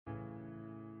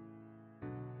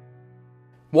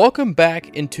Welcome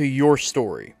back into Your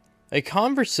Story, a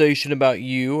conversation about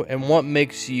you and what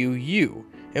makes you you,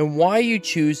 and why you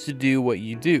choose to do what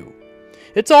you do.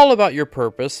 It's all about your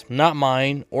purpose, not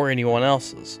mine or anyone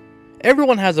else's.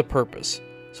 Everyone has a purpose,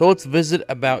 so let's visit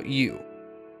about you.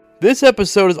 This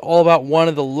episode is all about one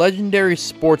of the legendary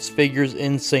sports figures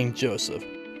in St. Joseph,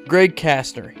 Greg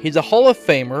Kastner. He's a Hall of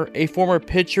Famer, a former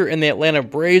pitcher in the Atlanta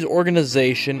Braves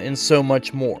organization, and so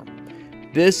much more.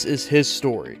 This is his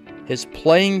story. His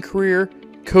playing career,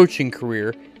 coaching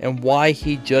career, and why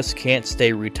he just can't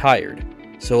stay retired.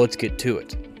 So let's get to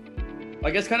it.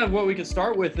 I guess kind of what we can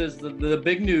start with is the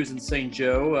big news in St.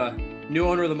 Joe. New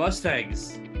owner of the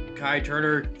Mustangs, Kai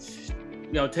Turner,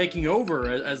 taking over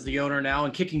as the owner now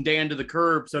and kicking Dan to the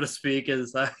curb, so to speak,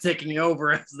 is taking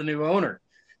over as the new owner.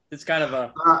 It's kind of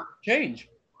a change.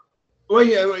 Well,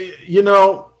 yeah,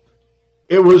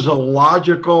 it was a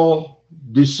logical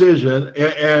decision,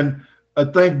 and I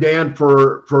thank Dan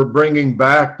for bringing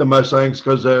back the Mustangs,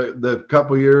 because the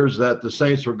couple of years that the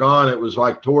Saints were gone, it was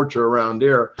like torture around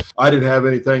here. I didn't have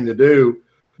anything to do,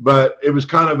 but it was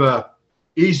kind of a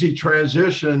easy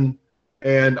transition.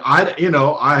 And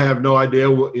I have no idea,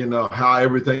 how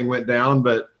everything went down,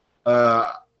 but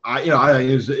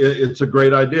it's a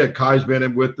great idea. Kai's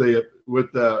been with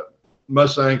the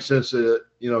Mustangs since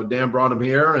Dan brought him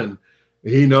here, and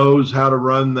he knows how to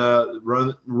run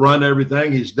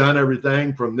everything. He's done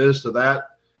everything from this to that.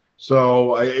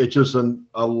 So it's just a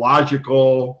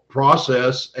logical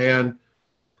process. And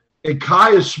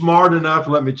Kai is smart enough,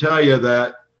 let me tell you,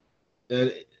 that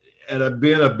and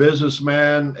being a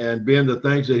businessman and being the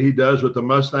things that he does with the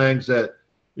Mustangs, that,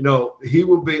 he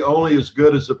will be only as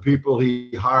good as the people he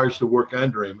hires to work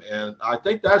under him. And I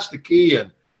think that's the key.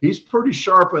 And he's pretty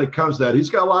sharp when it comes to that.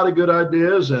 He's got a lot of good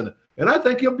ideas, and I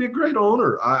think he'll be a great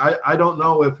owner. I don't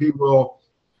know if he will,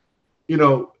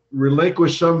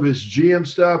 relinquish some of his GM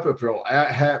stuff, if he'll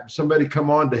have somebody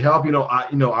come on to help.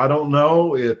 I don't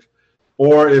know if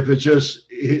it's just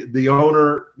the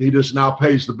owner, he just now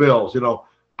pays the bills.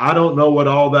 I don't know what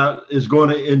all that is going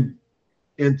to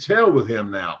entail with him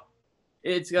now.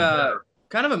 It's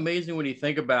kind of amazing when you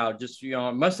think about just,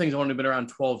 Mustangs have only been around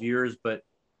 12 years, but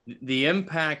the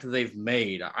impact they've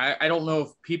made. I don't know if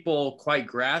people quite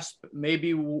grasp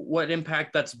maybe what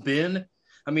impact that's been.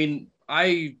 I mean,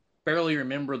 I barely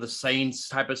remember the Saints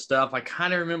type of stuff. I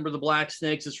kind of remember the Black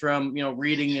Snakes is from,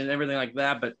 reading and everything like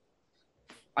that. But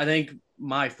I think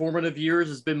my formative years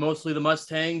has been mostly the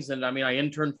Mustangs. And I mean, I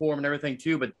interned for them and everything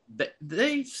too, but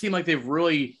they seem like they've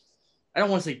really, I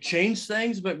don't want to say changed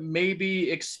things, but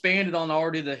maybe expanded on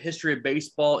already the history of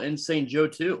baseball in St. Joe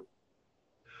too.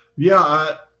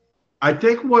 Yeah, I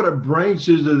think what it brings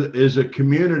is a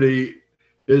community,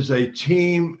 is a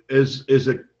team,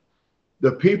 the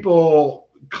people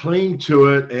cling to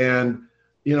it, and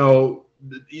even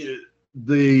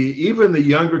the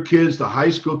younger kids, the high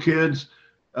school kids,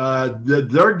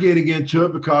 they're getting into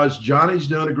it because Johnny's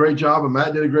doing a great job, and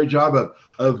Matt did a great job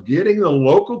of getting the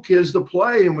local kids to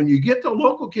play. And when you get the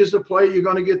local kids to play, you're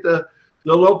going to get the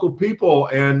local people.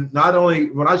 And not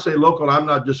only, when I say local, I'm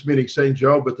not just meaning St.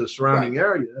 Joe, but the surrounding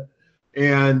area.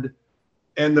 And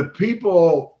the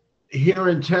people here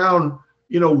in town,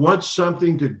 want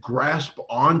something to grasp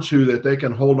onto, that they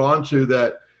can hold on to,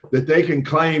 that they can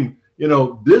claim,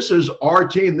 this is our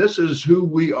team. This is who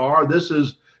we are. This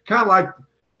is kind of like,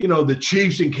 the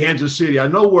Chiefs in Kansas City. I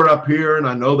know we're up here and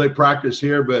I know they practice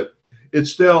here, but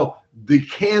it's still the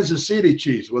Kansas City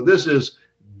Chiefs. Well, this is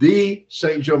the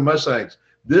St. Joe Mustangs.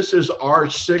 This is our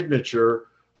signature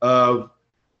of,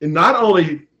 and not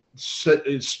only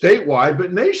statewide,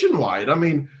 but nationwide. I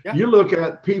mean, You look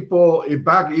at people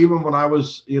back, even when I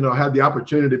was, had the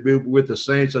opportunity to be with the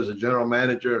Saints as a general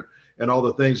manager and all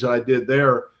the things that I did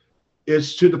there.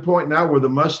 It's to the point now where the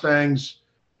Mustangs,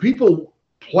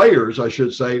 players, I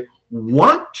should say,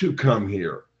 want to come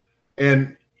here.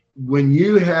 And when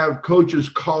you have coaches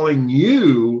calling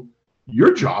you,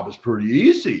 your job is pretty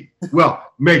easy.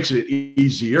 Well, makes it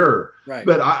easier. Right.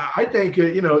 But I think,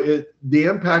 the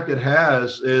impact it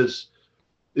has is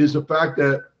the fact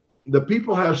that the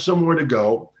people have somewhere to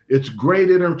go. It's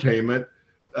great entertainment.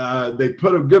 They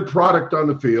put a good product on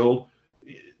the field.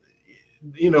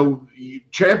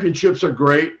 Championships are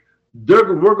great.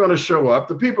 We're going to show up.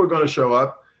 The people are going to show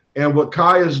up. And what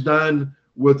Kai has done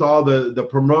with all the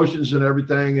promotions and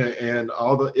everything, and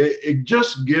it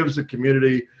just gives the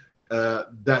community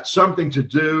that's something to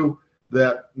do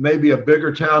that maybe a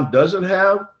bigger town doesn't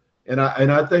have. And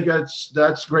I think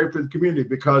that's great for the community,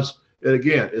 because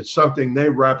again, it's something they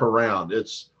wrap around.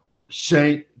 It's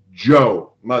St.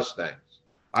 Joe Mustangs.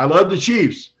 I love the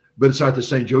Chiefs, but it's not the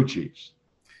St. Joe Chiefs.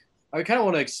 I kind of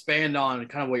want to expand on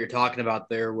kind of what you're talking about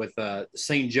there with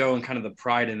St. Joe and kind of the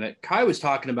pride in it. Kai was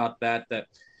talking about that,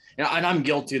 and I'm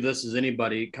guilty of this as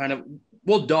anybody, kind of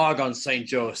we'll dog on St.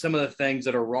 Joe, some of the things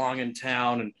that are wrong in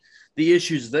town and the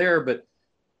issues there, but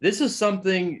this is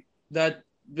something that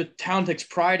the town takes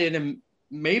pride in, and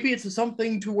maybe it's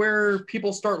something to where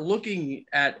people start looking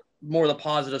at more of the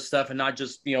positive stuff and not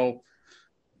just,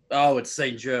 oh, it's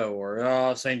St. Joe, or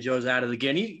oh, St. Joe's at it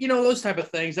again. Those type of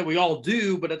things that we all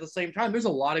do, but at the same time, there's a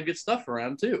lot of good stuff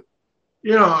around too.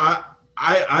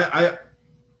 I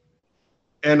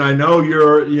and I know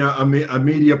you're a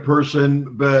media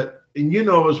person, but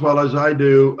as well as I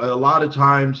do, a lot of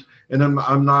times, and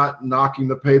I'm not knocking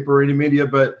the paper or any media,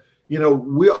 but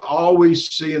we always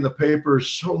see in the paper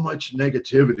so much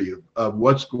negativity of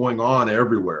what's going on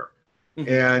everywhere.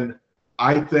 Mm-hmm. And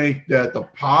I think that the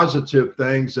positive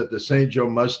things that the St. Joe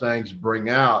Mustangs bring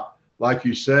out, like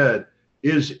you said,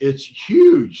 it's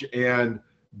huge. And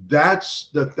that's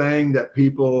the thing that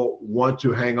people want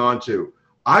to hang on to.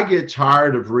 I get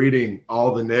tired of reading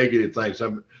all the negative things.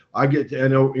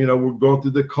 we're going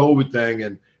through the COVID thing,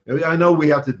 and I know we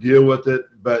have to deal with it,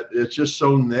 but it's just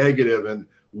so negative, and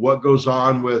what goes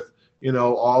on with,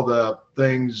 all the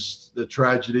things, the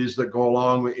tragedies that go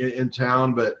along in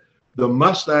town. But the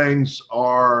Mustangs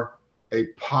are a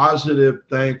positive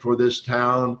thing for this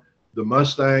town. The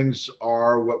Mustangs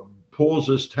are what pulls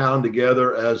this town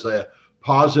together as a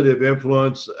positive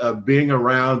influence of being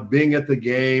around, being at the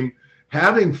game,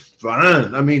 having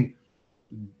fun. I mean,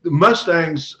 the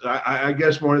Mustangs, I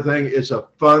guess more than anything, it's a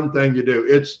fun thing to do.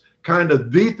 It's kind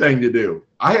of the thing to do.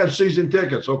 I have season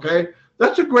tickets, okay?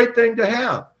 That's a great thing to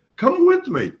have. Come with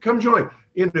me. Come join.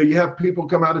 You have people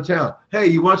come out of town. Hey,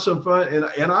 you want some fun?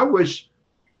 And I wish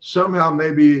somehow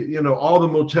maybe, all the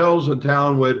motels in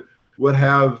town would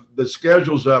have the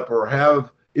schedules up, or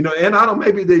have, and I don't,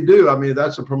 maybe they do. I mean,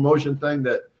 that's a promotion thing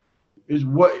that is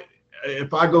what,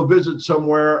 if I go visit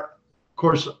somewhere, of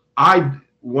course,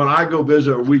 when I go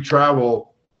visit or we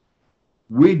travel,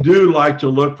 we do like to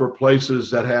look for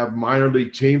places that have minor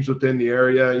league teams within the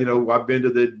area. I've been to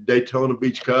the Daytona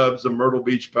Beach Cubs, the Myrtle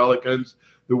Beach Pelicans,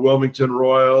 the Wilmington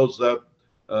Royals, the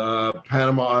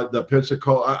Panama, the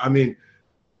Pensacola. I mean,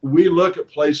 we look at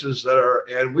places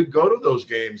and we go to those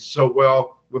games.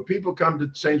 So, when people come to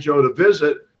St. Joe to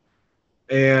visit,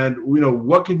 and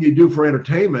what can you do for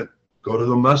entertainment? Go to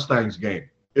the Mustangs game.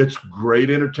 It's great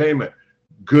entertainment,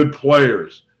 good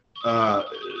players.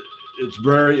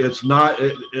 It's not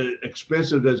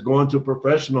expensive as going to a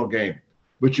professional game,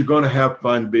 but you're going to have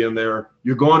fun being there.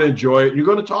 You're going to enjoy it. And you're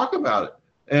going to talk about it,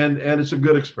 and it's a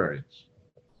good experience.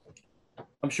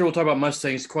 I'm sure we'll talk about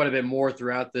Mustangs quite a bit more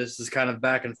throughout this kind of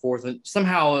back and forth, and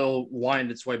somehow it'll wind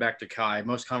its way back to Kai.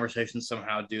 Most conversations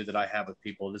somehow do that I have with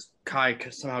people. This Kai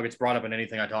somehow gets brought up in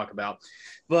anything I talk about.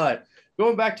 But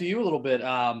going back to you a little bit,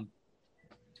 hard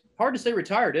to stay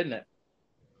retired, isn't it?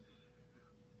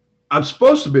 I'm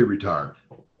supposed to be retired.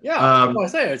 Yeah, that's what I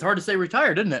say. It's hard to stay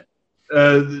retired, isn't it?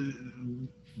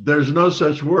 There's no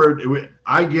such word.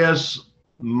 I guess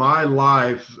my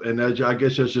life, and I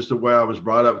guess that's just the way I was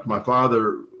brought up. My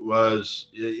father was,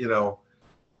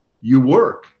 you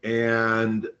work,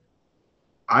 and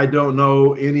I don't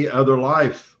know any other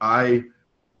life.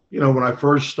 When I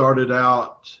first started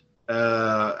out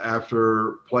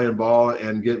after playing ball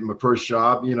and getting my first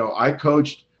job, I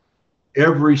coached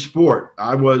every sport.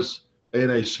 I was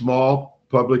in a small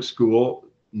public school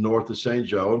north of St.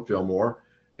 Joe in Fillmore,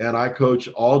 and I coached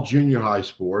all junior high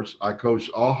sports. I coached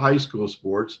all high school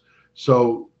sports.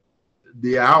 So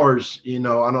the hours, I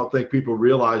don't think people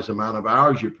realize the amount of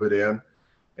hours you put in.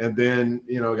 And then,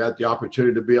 got the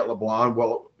opportunity to be at LeBlond.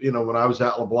 Well, when I was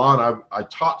at LeBlond, I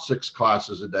taught 6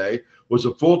 classes a day, was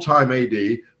a full-time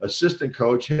AD, assistant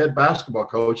coach, head basketball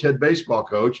coach, head baseball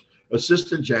coach,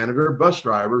 assistant janitor, bus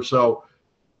driver. So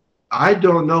I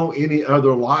don't know any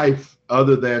other life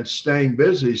other than staying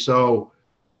busy. So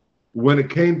when it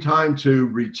came time to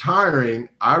retiring,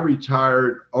 I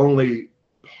retired only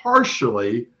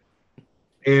partially.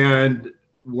 And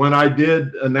when I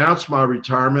did announce my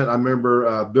retirement, I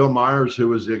remember Bill Myers, who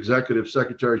was the executive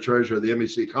secretary treasurer of the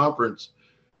MEC conference,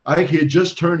 I think he had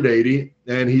just turned 80.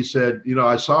 And he said,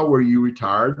 I saw where you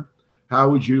retired. How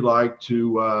would you like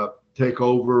to take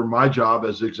over my job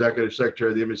as executive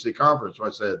secretary of the MEC conference? So I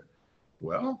said,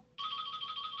 well,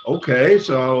 okay.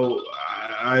 So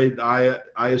I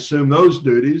assumed those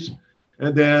duties.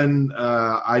 And then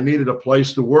I needed a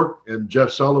place to work. And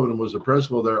Jeff Sullivan was the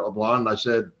principal there at LeBlond. And I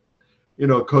said,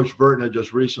 Coach Burton had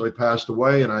just recently passed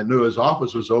away, and I knew his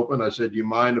office was open. I said, do you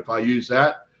mind if I use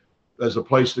that as a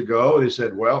place to go? And he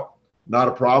said, well, not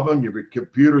a problem. Your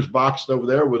computer's boxed over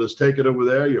there. We'll just take it over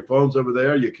there. Your phone's over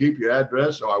there. You keep your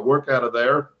address. So I work out of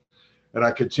there, and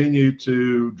I continue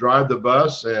to drive the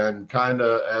bus and kind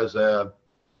of as a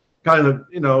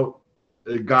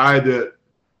a guy that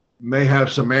may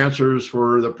have some answers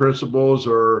for the principals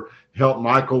or help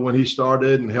Michael when he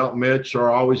started and help Mitch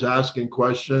are always asking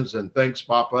questions and things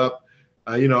pop up.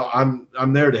 I'm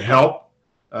there to help.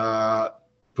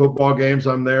 Football games,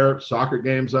 I'm there. Soccer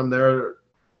games, I'm there.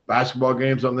 Basketball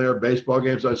games, I'm there. Baseball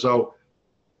games. So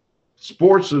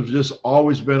sports has just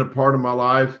always been a part of my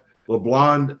life.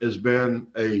 LeBlond has been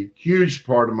a huge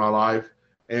part of my life.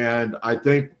 And I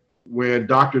think when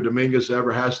Dr. Dominguez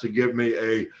ever has to give me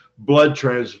a blood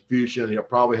transfusion, he'll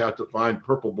probably have to find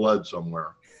purple blood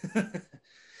somewhere.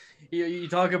 You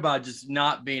talk about just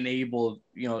not being able,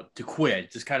 to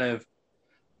quit, just kind of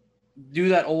do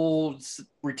that old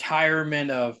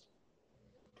retirement of,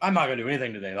 I'm not going to do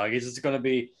anything today. Like, it's just going to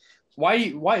be, why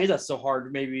is that so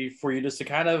hard maybe for you just to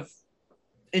kind of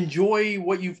enjoy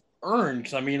what you've earned?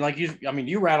 Because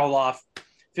you rattled off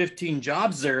 15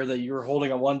 jobs there that you were holding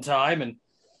at one time, and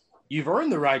you've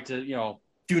earned the right to,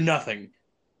 do nothing.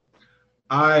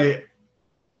 I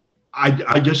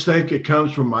just think it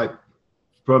comes from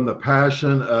the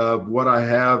passion of what I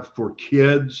have for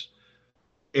kids.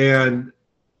 And,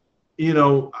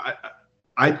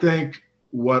 I think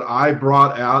what I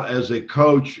brought out as a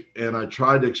coach, and I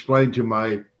tried to explain to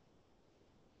my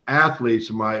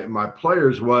athletes, my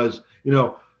players, was,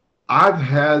 I've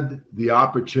had the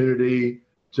opportunity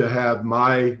to have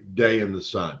my day in the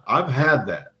sun. I've had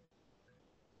that.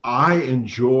 I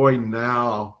enjoy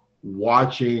now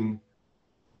watching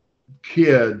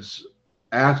kids,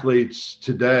 athletes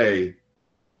today,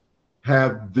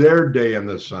 have their day in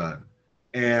the sun.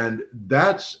 And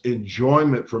that's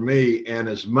enjoyment for me. And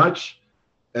as much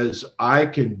as I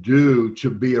can do to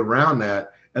be around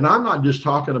that, and I'm not just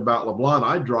talking about LeBlond,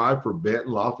 I drive for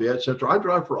Benton, Lafayette Central. I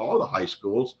drive for all the high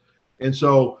schools. And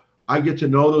so I get to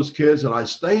know those kids and I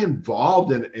stay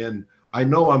involved and I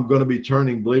know I'm going to be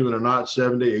turning, believe it or not,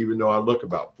 70, even though I look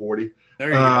about 40. There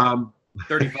you go.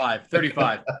 35.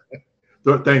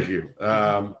 Thank you.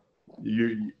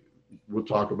 We'll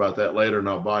talk about that later, and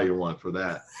I'll buy you one for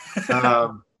that.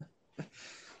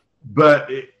 But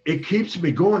it keeps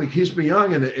me going. It keeps me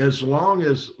young. And as long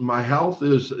as my health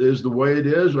is the way it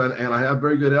is, and I have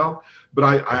very good health, but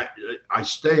I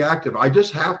stay active. I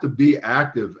just have to be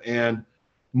active. And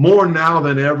more now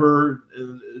than ever,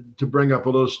 to bring up a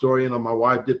little story, my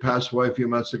wife did pass away a few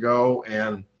months ago.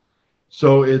 And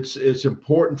so it's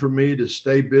important for me to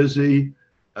stay busy,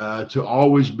 to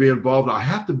always be involved. I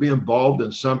have to be involved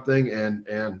in something.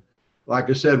 And like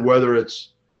I said, whether it's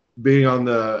being on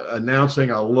the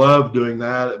announcing, I love doing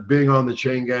that, being on the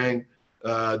chain gang.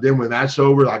 Then when that's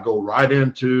over, I go right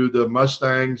into the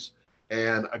Mustangs,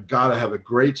 and I got to have a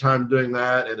great time doing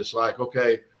that. And it's like,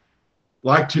 okay,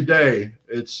 like today,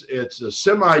 it's a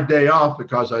semi day off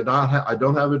because I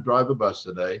don't have to drive a bus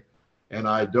today, and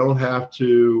I don't have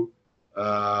to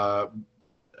have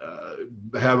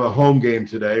a home game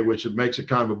today, which makes it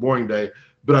kind of a boring day.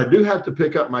 But I do have to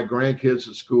pick up my grandkids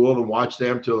at school and watch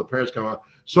them till the parents come out.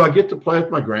 So I get to play with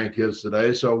my grandkids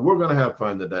today. So we're going to have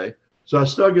fun today. So I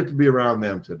still get to be around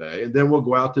them today. And then we'll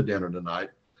go out to dinner tonight.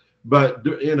 But,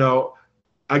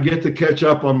 I get to catch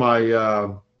up on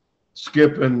my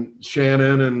Skip and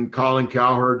Shannon and Colin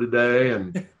Cowherd today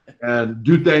and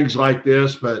do things like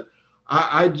this. But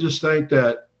I just think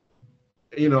that,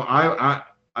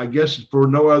 I guess for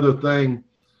no other thing,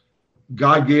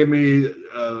 God gave me,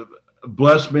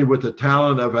 blessed me with the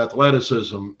talent of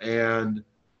athleticism. And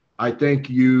I think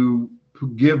you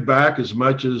give back as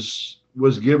much as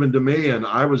was given to me, and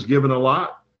I was given a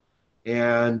lot.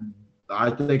 And I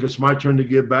think it's my turn to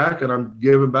give back, and I'm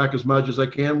giving back as much as I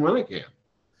can when I can.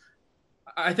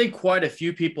 I think quite a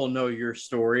few people know your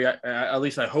story. At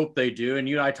least I hope they do. And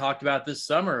you and I talked about this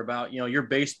summer about, your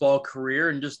baseball career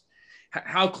and just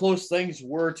how close things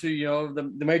were to,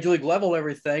 the major league level and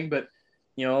everything. But,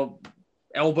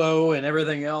 elbow and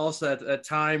everything else at a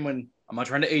time when, I'm not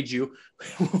trying to age you,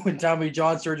 when Tommy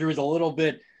John surgery was a little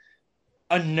bit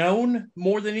unknown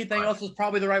more than anything else is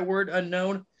probably the right word,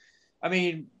 unknown. I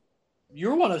mean,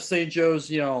 you're one of St. Joe's,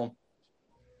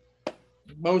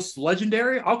 most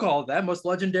legendary, I'll call it that, most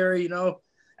legendary,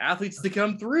 athletes to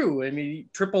come through. I mean,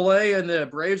 AAA and the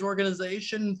Braves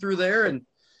organization through there, and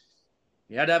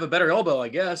you had to have a better elbow, I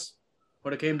guess,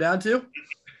 what it came down to.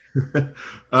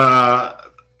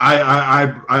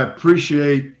 I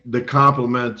appreciate the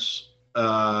compliments,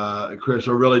 Chris.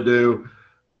 I really do.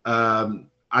 I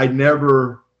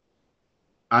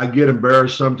get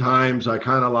embarrassed sometimes. I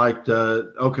kind of like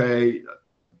to, okay,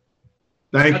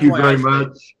 Thank That's you why I very say. much.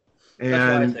 That's why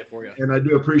I And say for you. I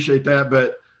do appreciate that.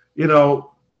 But, you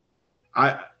know,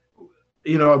 I,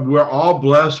 we're all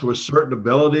blessed with certain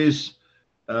abilities.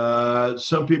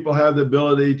 Some people have the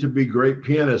ability to be great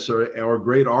pianists or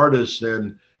great artists.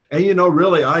 And,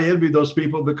 really, I envy those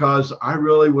people because I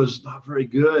really was not very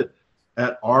good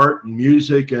at art and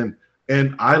music. And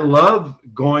I love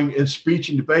going in speech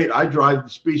and debate. I drive the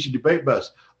speech and debate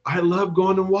bus. I love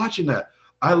going and watching that.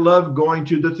 I love going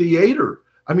to the theater.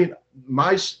 I mean,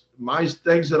 my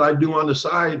things that I do on the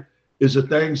side is the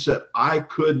things that I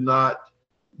could not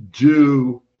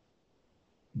do,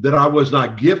 that I was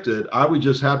not gifted. I would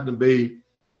just happen to be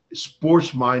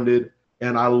sports minded,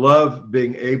 and I love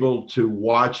being able to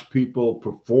watch people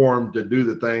perform, to do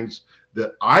the things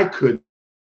that I couldn't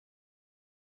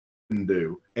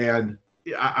do. And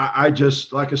I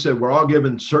just, like I said, we're all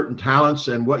given certain talents,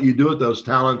 and what you do with those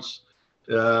talents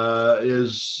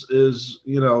is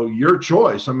your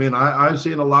choice. I mean, I've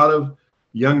seen a lot of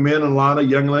young men and a lot of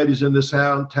young ladies in this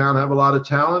town have a lot of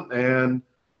talent and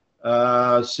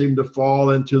seem to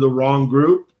fall into the wrong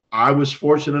group. I was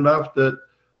fortunate enough that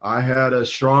I had a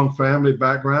strong family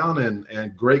background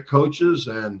and great coaches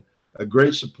and a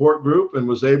great support group, and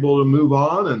was able to move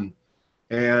on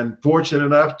and fortunate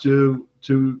enough to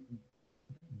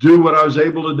do what I was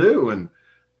able to do.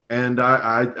 And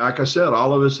I like I said,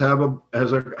 all of us have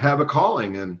a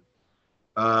calling, and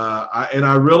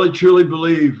I really truly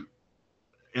believe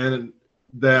and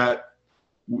that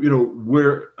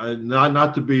we're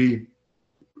not to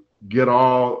get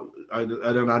all, I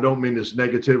don't mean this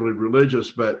negatively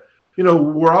religious, but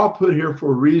we're all put here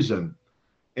for a reason.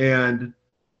 And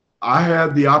I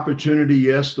had the opportunity,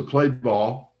 yes, to play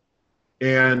ball,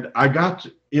 and I got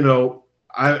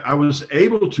I was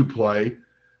able to play,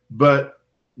 but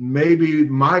maybe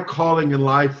my calling in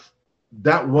life,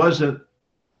 that wasn't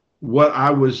what I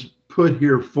was put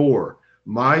here for.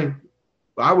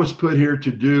 I was put here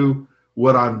to do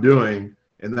what I'm doing,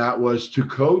 and that was to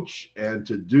coach and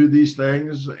to do these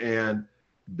things. And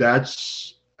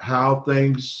that's how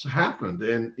things happened.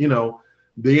 And,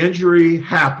 the injury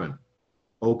happened.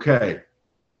 Okay.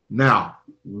 Now,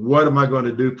 what am I going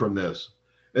to do from this?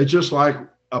 It's just like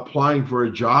applying for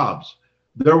jobs.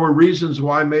 There were reasons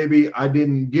why maybe I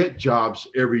didn't get jobs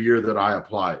every year that I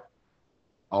applied.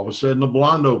 All of a sudden, the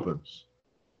Blonde opens,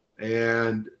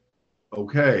 and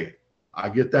okay, I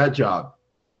get that job.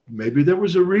 Maybe there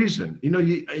was a reason.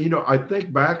 I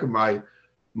think back in my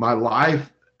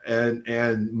life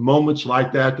and moments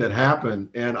like that happened,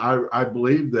 and I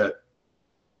believe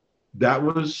that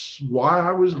was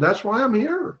why that's why I'm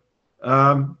here.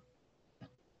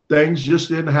 Things just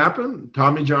didn't happen.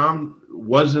 Tommy John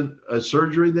wasn't a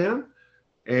surgery then,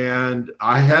 and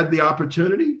I had the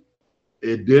opportunity.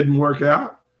 It didn't work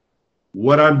out.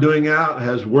 What I'm doing now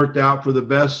has worked out for the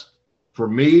best for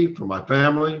me, for my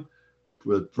family,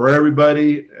 for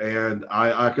everybody. And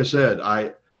like I said,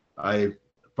 I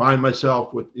find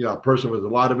myself with a person with a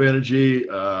lot of energy.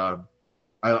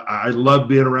 I love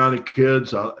being around the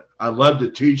kids. I love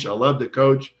to teach. I love to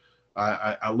coach.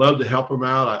 I love to help them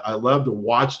out. I love to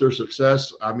watch their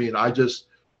success. I mean,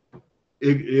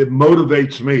 it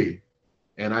motivates me.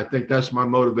 And I think that's my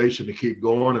motivation to keep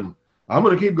going. And I'm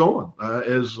going to keep going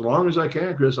as long as I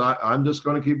can, Chris. I'm just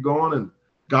going to keep going. And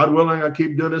God willing, I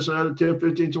keep doing this another 10,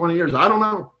 15, 20 years. I don't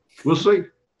know. We'll see.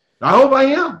 I hope I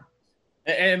am.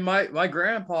 And my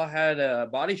grandpa had a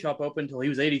body shop open until he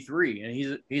was 83, and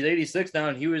he's 86 now,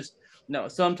 and he was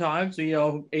sometimes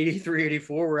 83,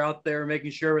 84, we're out there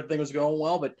making sure everything was going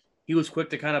well, but he was quick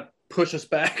to kind of push us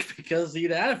back because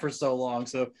he'd had it for so long.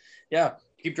 So yeah,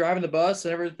 keep driving the bus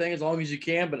and everything as long as you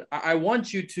can. But I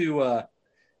want you to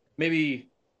maybe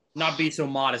not be so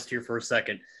modest here for a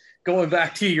second. Going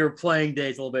back to your playing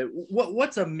days a little bit,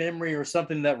 what's a memory or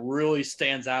something that really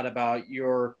stands out about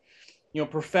your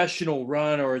professional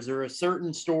run, or is there a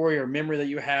certain story or memory that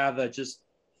you have that just,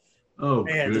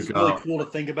 man, it's really cool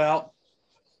to think about?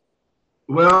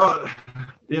 Well,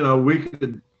 we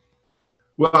could.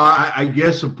 Well, I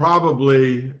guess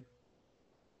probably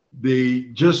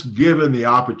just given the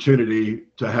opportunity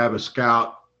to have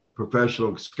a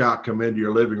professional scout come into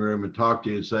your living room and talk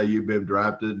to you and say you've been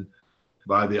drafted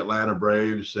by the Atlanta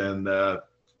Braves, and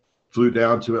flew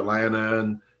down to Atlanta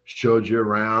and showed you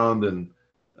around and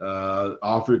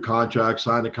offered a contract,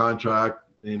 signed a contract,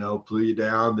 flew you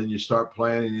down, then you start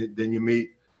playing, and then you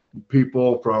meet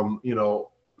people from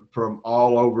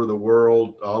all over the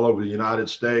world, all over the United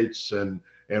States and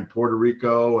Puerto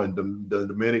Rico and the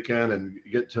Dominican, and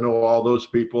get to know all those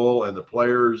people and the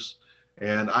players.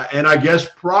 And I guess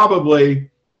probably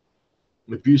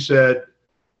if you said,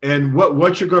 and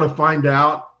what you're going to find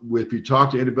out if you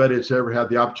talk to anybody that's ever had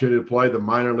the opportunity to play the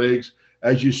minor leagues,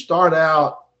 as you start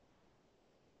out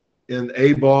in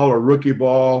A ball or rookie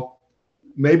ball,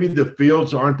 maybe the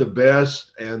fields aren't the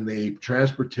best and the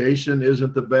transportation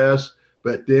isn't the best.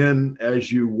 But then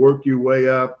as you work your way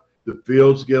up, the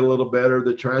fields get a little better,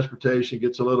 the transportation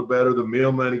gets a little better, the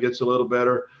meal money gets a little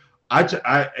better. I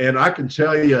can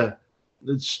tell you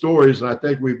the stories, and I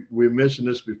think we mentioned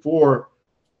this before.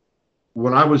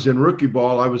 When I was in rookie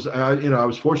ball, I was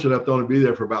fortunate enough to only be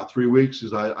there for about 3 weeks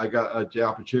because I got the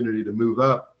opportunity to move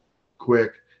up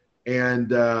quick,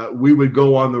 and we would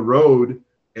go on the road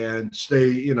and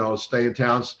stay in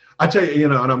towns. I tell you,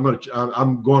 and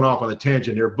I'm going off on a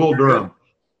tangent here. Bull Durham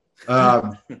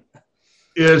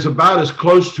is about as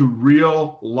close to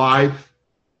real life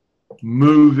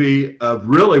movie of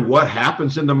really what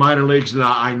happens in the minor leagues. And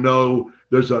I know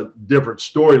there's a different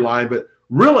storyline, but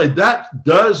really that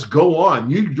does go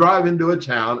on. You drive into a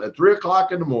town at 3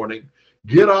 o'clock in the morning,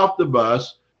 get off the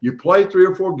bus, you play 3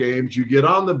 or 4 games, you get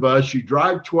on the bus, you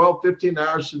drive 12, 15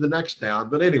 hours to the next town.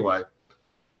 But anyway,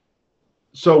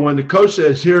 so when the coach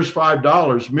says, here's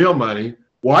 $5 meal money,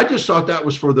 well, I just thought that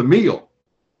was for the meal.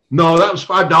 No, that was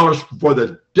 $5 for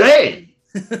the day.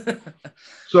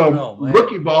 So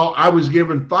rookie ball, I was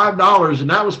given $5, and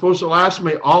that was supposed to last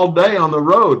me all day on the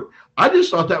road. I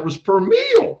just thought that was per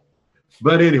meal.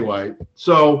 But anyway,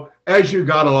 so as you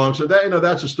got along, so that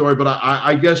that's a story. But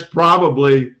I guess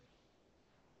probably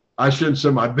I shouldn't say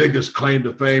my biggest claim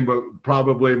to fame, but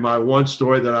probably my one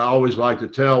story that I always like to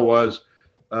tell was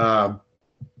the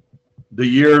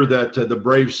year that the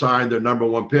Braves signed their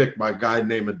 #1 pick by a guy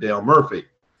named Dale Murphy.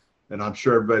 And I'm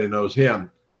sure everybody knows him.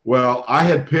 Well, I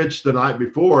had pitched the night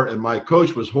before, and my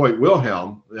coach was Hoyt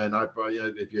Wilhelm. And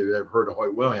if you've ever heard of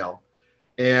Hoyt Wilhelm,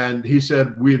 and he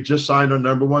said, we have just signed our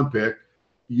 #1 pick.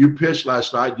 You pitched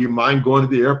last night. Do you mind going to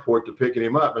the airport to picking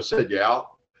him up? I said, yeah.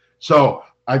 So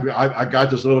I got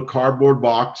this little cardboard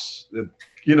box that,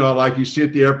 like you see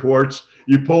at the airports.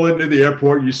 You pull into the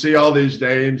airport, you see all these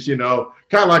names, kind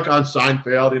of like on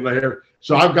Seinfeld, here.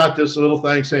 So I've got this little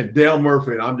thing saying Dale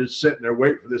Murphy, and I'm just sitting there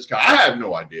waiting for this guy. I have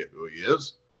no idea who he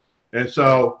is. And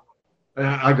so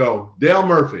I go, Dale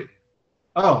Murphy.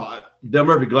 Oh, Dale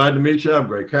Murphy, glad to meet you. I'm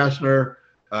Greg Kastner.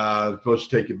 Supposed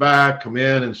to take you back, come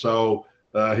in. And so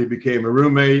he became a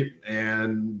roommate,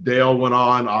 and Dale went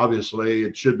on. Obviously,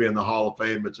 it should be in the Hall of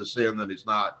Fame. It's a sin that he's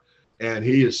not. And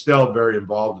he is still very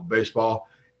involved in baseball.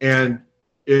 And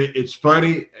it's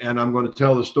funny, and I'm going to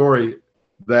tell the story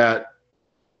that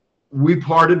we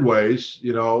parted ways.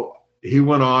 He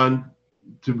went on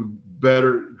to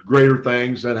greater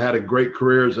things and had a great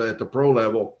career at the pro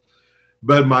level.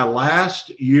 But my last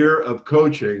year of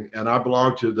coaching, and I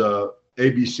belong to the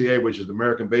ABCA, which is the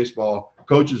American Baseball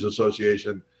Coaches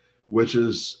Association, which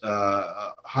is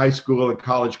high school and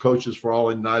college coaches for all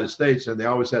in the United States. And they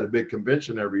always had a big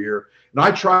convention every year. And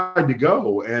I tried to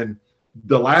go. And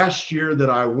the last year that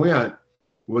I went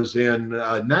was in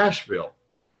Nashville.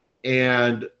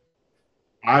 And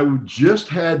I just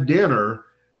had dinner,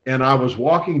 and I was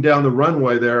walking down the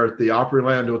runway there at the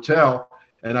Opryland Hotel,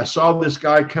 and I saw this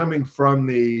guy coming from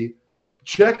the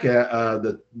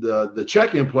the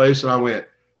check-in place, and I went,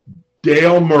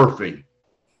 Dale Murphy.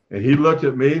 And he looked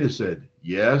at me and said,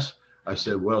 yes. I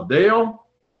said, well, Dale,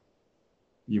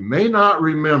 you may not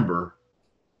remember,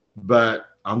 but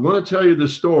I'm going to tell you the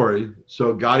story.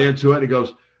 So got into it. He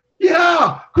goes,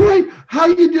 yeah, great. How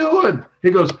you doing?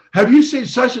 He goes, have you seen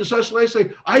such and such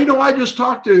lately? I just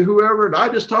talked to whoever, and I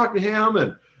just talked to him,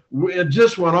 and it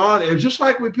just went on. It was just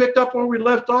like we picked up where we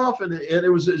left off, and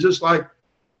it was just like,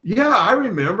 yeah, I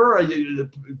remember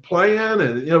playing,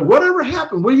 and whatever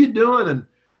happened, what are you doing?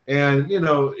 And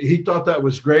he thought that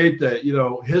was great that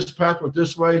his path went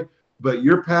this way, but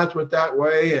your path went that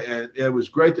way, and it was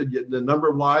great that the number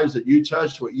of lives that you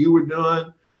touched, what you were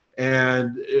doing.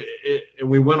 And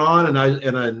we went on, and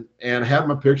I had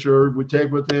my picture we take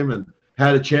with him, and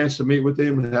had a chance to meet with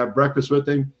him and have breakfast with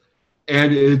him.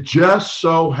 And it just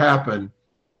so happened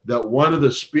that one of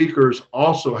the speakers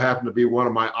also happened to be one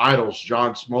of my idols,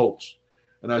 John Smoltz.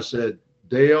 And I said,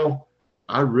 Dale,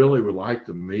 I really would like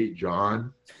to meet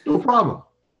John. No problem.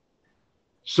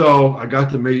 So I got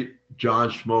to meet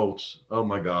John Smoltz. Oh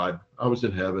my God, I was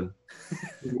in heaven.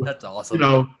 That's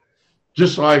awesome.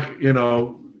 Just like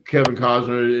Kevin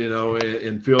Costner,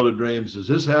 in Field of Dreams. Is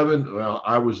this heaven? Well,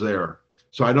 I was there,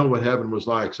 so I know what heaven was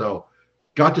like. So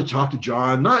got to talk to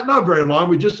John, not very long.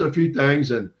 We just a few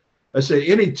things, and I say,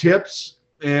 any tips?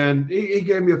 And he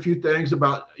gave me a few things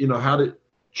about how to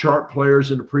chart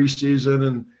players in the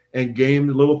preseason and game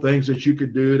little things that you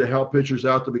could do to help pitchers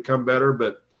out to become better.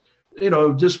 But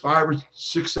just 5 or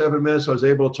 6, 7 minutes, I was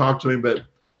able to talk to him. But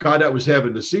God, that was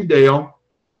heaven. To see Dale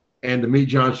and to meet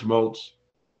John Schmaltz,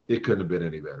 it couldn't have been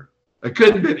any better. It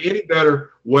couldn't have been any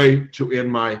better way to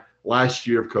end my last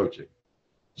year of coaching.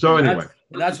 So anyway.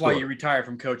 That's why you retired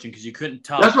from coaching, because you couldn't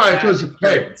top. That's why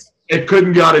it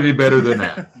couldn't got any better than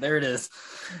that. There it is.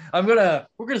 We're gonna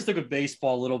stick with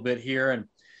baseball a little bit here and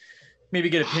maybe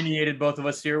get opinionated, both of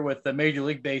us here, with the Major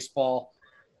League Baseball.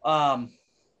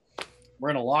 We're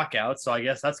in a lockout, so I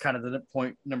guess that's kind of the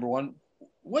point number one.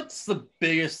 What's the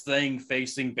biggest thing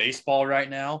facing baseball right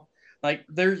now? Like,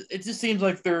 it just seems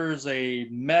like there's a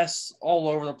mess all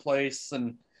over the place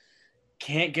and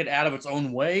can't get out of its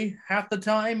own way half the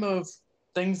time of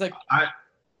things like.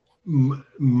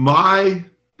 My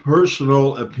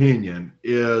personal opinion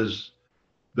is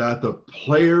that the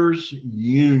players'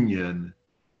 union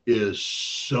is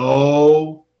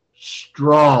so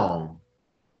strong,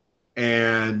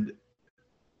 and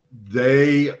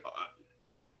they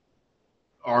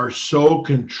are so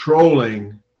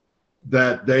controlling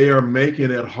that they are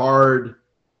making it hard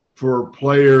for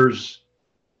players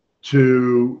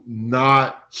to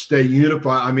not stay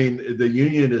unified. I mean, the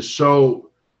union is so,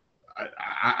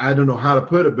 I don't know how to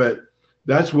put it, but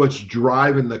that's what's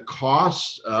driving the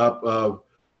costs up of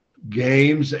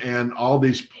games, and all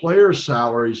these player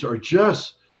salaries are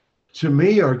just, to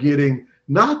me, are getting,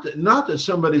 not that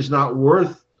somebody's not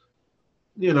worth,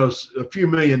 a few $1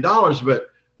 million, but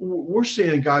we're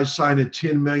seeing guys signing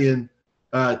 10-year,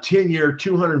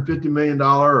 $250 million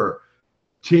or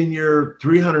 10-year,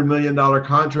 $300 million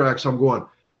contracts. I'm going,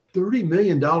 $30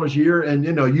 million a year. And,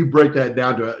 you break that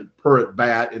down to per at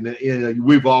bat, and then,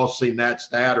 we've all seen that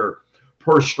stat, or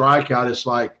per strikeout. It's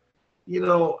like,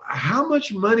 how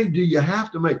much money do you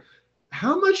have to make?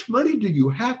 How much money do you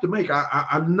have to make?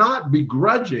 I'm not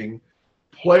begrudging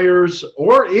players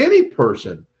or any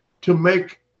person to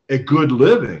make a good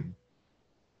living,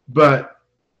 but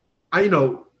I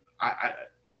don't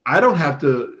have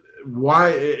to. Why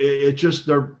it just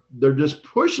they're just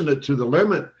pushing it to the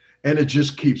limit, and it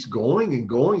just keeps going and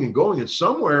going and going. And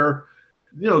somewhere,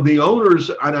 the owners,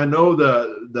 and I know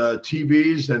the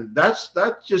TVs, and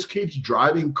that just keeps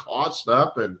driving costs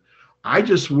up. And I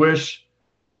just wish,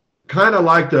 kind of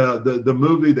like the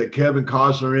movie that Kevin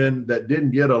Costner in, that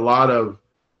didn't get a lot of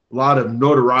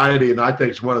notoriety, and I think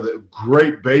it's one of the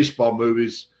great baseball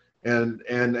movies and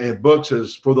books,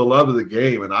 is For the Love of the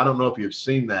Game. And I don't know if you've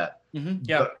seen that. Mm-hmm.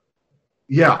 Yeah.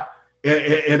 Yeah.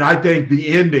 And I think the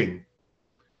ending,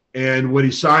 and when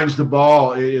he signs the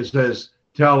ball, it says,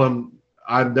 "Tell him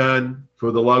I'm done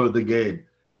for the love of the game."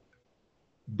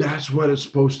 That's what it's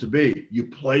supposed to be. You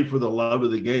play for the love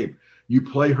of the game. You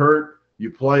play hurt.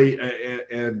 You play,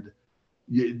 and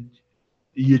you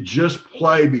just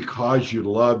play because you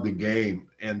love the game.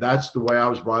 And that's the way I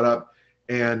was brought up.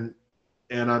 And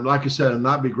I'm, like I said, I'm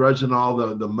not begrudging all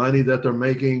the money that they're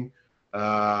making.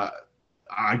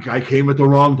 I came at the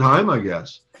wrong time, I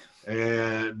guess,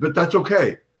 but that's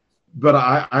okay. But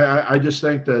I just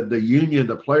think that the union,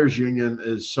 the players' union,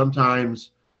 is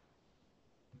sometimes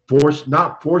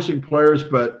not forcing players,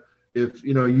 but if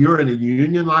you're in a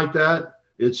union like that,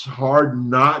 it's hard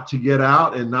not to get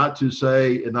out and not to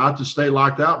stay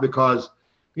locked out, because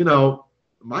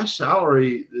my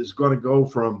salary is going to go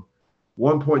from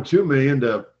 1.2 million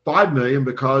to 5 million,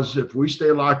 because if we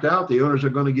stay locked out, the owners are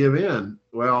going to give in.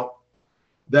 Well,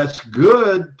 that's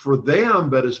good for them,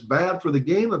 but it's bad for the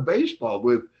game of baseball.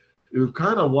 We've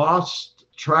kind of lost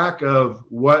track of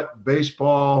what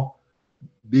baseball,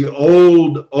 the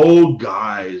old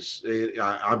guys,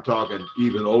 I'm talking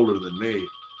even older than me,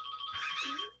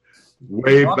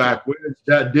 way back when,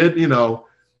 that did,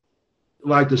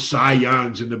 like the Cy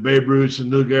Youngs and the Babe Ruths and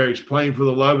Lou Gehrig's, playing for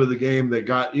the love of the game, that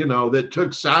got, that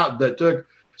took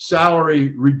salary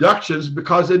reductions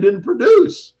because they didn't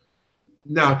produce.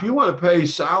 Now, if you want to pay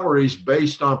salaries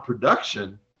based on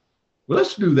production,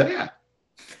 let's do that.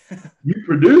 You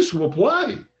produce, we'll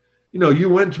play. You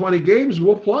win 20 games,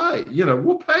 we'll play.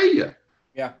 We'll pay you.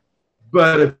 Yeah.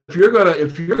 But if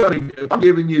I'm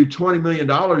giving you $20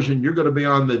 million and you're gonna be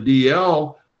on the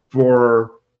DL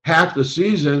for half the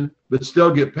season but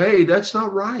still get paid, that's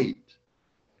not right.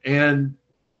 And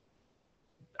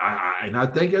I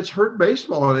think it's hurt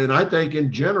baseball, and I think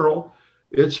in general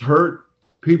it's hurt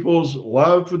people's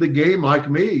love for the game, like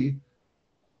me,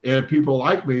 and people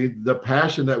like me, the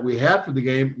passion that we had for the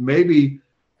game, maybe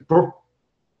for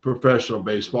professional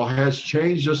baseball, has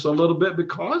changed just a little bit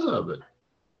because of it.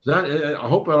 I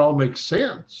hope that all makes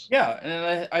sense. Yeah,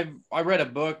 and I read a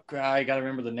book. I got to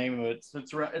remember the name of it.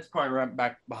 It's probably right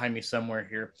back behind me somewhere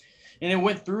here. And it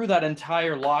went through that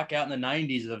entire lockout in the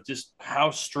 90s of just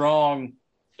how strong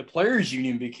the players'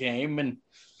 union became, and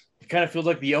it kind of feels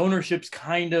like the ownership's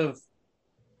kind of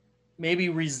maybe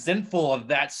resentful of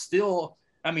that still.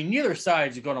 I mean, neither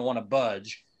side is going to want to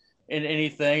budge in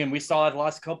anything. And we saw it the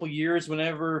last couple of years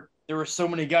whenever there were so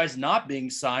many guys not being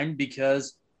signed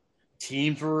because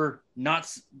teams were not,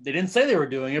 they didn't say they were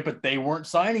doing it, but they weren't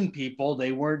signing people.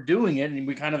 They weren't doing it. And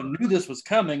we kind of knew this was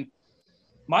coming.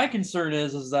 My concern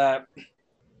is that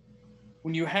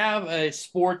when you have a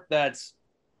sport that's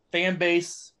fan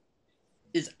base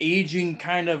is aging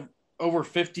kind of over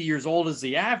 50 years old as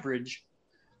the average.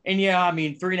 And yeah, I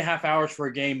mean, 3.5 hours for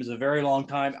a game is a very long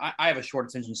time. I have a short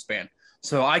attention span,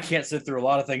 so I can't sit through a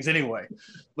lot of things anyway.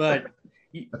 But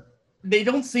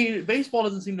baseball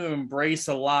doesn't seem to embrace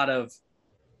a lot of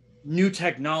new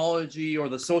technology or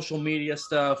the social media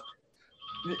stuff.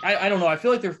 I don't know. I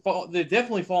feel like they're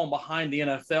definitely falling behind the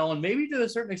NFL and maybe to a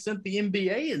certain extent the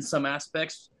NBA in some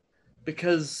aspects,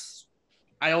 because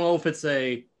I don't know if it's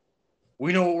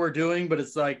we know what we're doing, but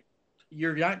it's like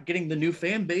you're not getting the new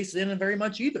fan base in very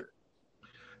much either.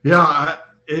 Yeah,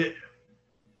 it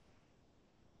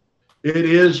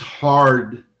is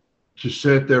hard to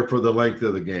sit there for the length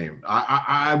of the game.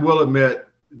 I will admit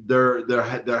there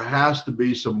has to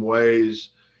be some ways,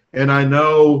 and I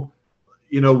know,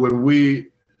 when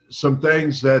some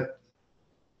things that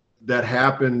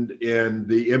happened in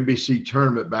the NBC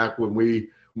tournament back when we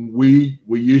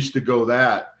used to go,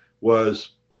 that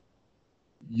was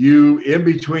you in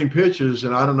between pitches.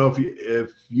 And I don't know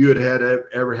if you had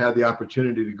ever had the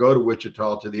opportunity to go to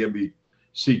Wichita to the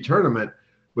NBC tournament,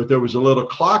 but there was a little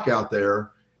clock out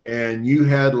there and you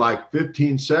had like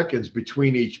 15 seconds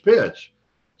between each pitch.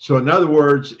 So in other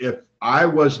words, if I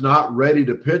was not ready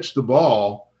to pitch the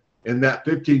ball in that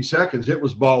 15 seconds, it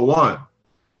was ball one.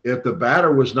 If the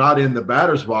batter was not in the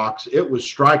batter's box, it was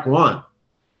strike one.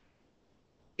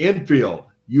 Infield,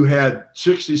 you had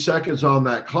 60 seconds on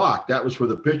that clock. That was for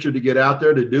the pitcher to get out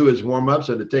there to do his warm-ups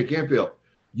and to take infield.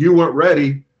 You weren't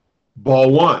ready,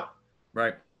 ball one.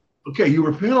 Right. Okay, you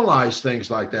were penalized,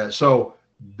 things like that. So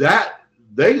that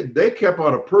they kept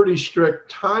on a pretty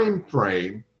strict time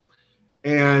frame,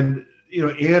 and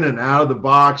in and out of the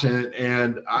box,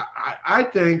 and I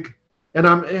think, and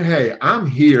I'm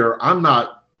here. I'm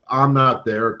not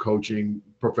there coaching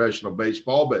professional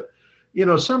baseball, but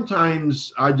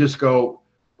sometimes I just go,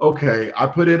 okay, I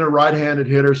put in a right-handed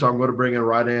hitter, so I'm going to bring in a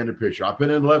right-handed pitcher. I put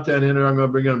in a left-handed hitter, I'm going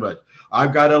to bring in a lefty.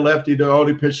 I've got a lefty to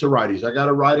only pitch the righties. I got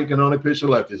a righty can only pitch the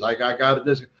lefties. I got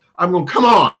this. I'm going, come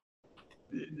on.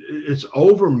 It's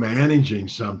over managing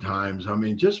sometimes. I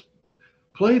mean, just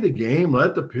play the game,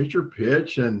 let the pitcher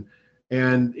pitch, and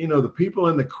the people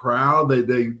in the crowd,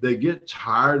 they get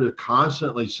tired of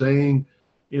constantly saying,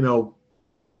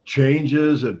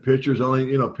 changes and pitchers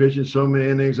only, pitching so many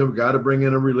innings, and we got to bring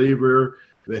in a reliever,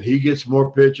 then he gets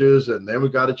more pitches, and then we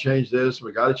got to change this,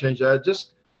 we got to change that.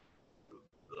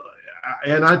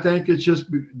 And I think it's just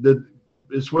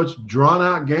it's what's drawn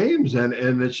out games, and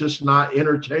it's just not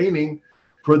entertaining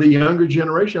for the younger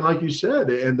generation, like you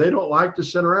said, and they don't like to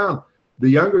sit around. The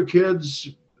younger kids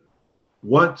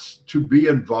want to be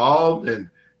involved,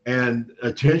 and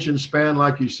attention span,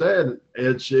 like you said,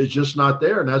 it's just not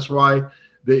there. And that's why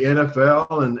the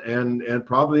NFL and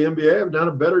probably the NBA have done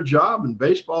a better job, and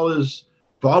baseball is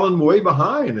fallen way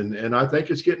behind. And I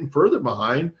think it's getting further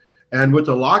behind. And with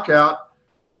the lockout,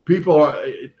 people,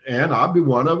 and I'll be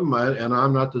one of them, and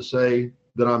I'm not to say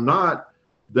that I'm not,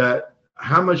 that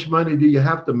how much money do you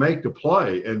have to make to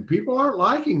play? And people aren't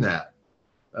liking that.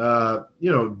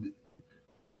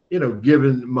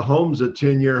 Giving Mahomes a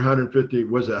 10-year,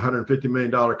 $150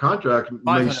 million contract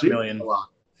may seem a lot.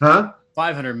 Huh?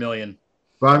 $500 million.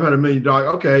 $500 million.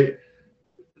 Okay.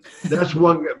 That's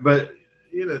one, but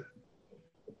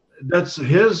that's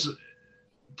his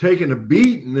taking a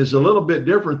beating is a little bit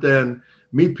different than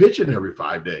me pitching every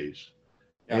 5 days.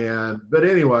 Yeah. But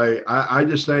anyway, I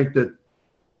just think that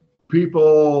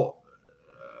people,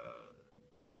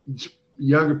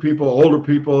 younger people, older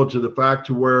people, to the fact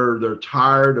to where they're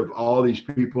tired of all these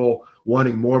people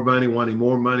wanting more money, when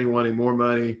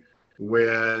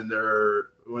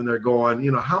they're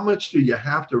going, how much do you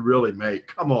have to really make?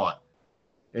 Come on.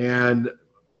 And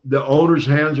the owner's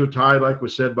hands are tied, like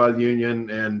was said by the union,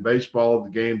 and baseball, the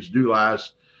games do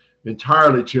last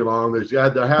entirely too long.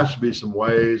 There has to be some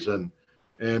ways,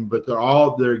 but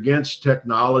they're against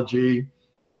technology.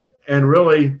 And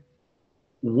really,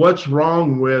 what's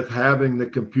wrong with having the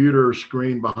computer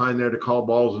screen behind there to call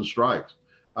balls and strikes?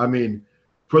 I mean,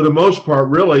 for the most part,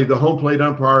 really, the home plate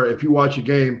umpire, if you watch a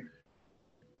game,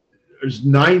 is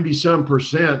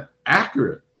 90-some%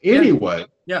 accurate anyway.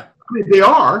 Yeah. I mean, they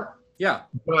are. Yeah.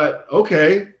 But,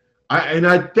 okay.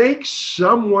 I think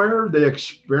somewhere they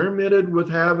experimented with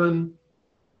having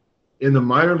in the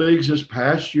minor leagues this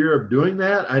past year of doing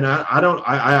that, and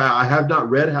I have not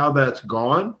read how that's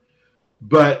gone,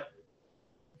 but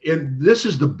this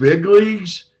is the big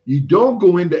leagues. You don't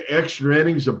go into extra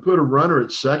innings and put a runner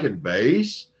at second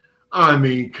base. I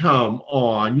mean, come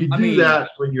on. You do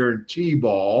that when you're in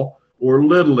T-ball or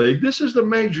Little League. This is the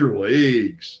major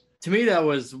leagues. To me, that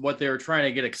was what they were trying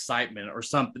to get excitement or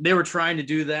something. They were trying to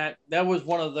do that. That was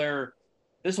one of their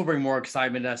 – this will bring more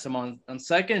excitement to someone on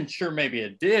second. Sure, maybe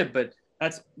it did, but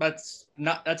that's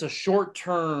a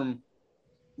short-term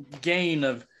gain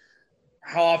of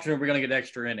how often are we going to get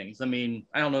extra innings. I mean,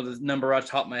 I don't know the number off the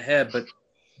top of my head, but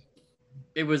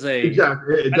it was a –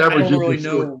 exactly. I don't really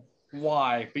know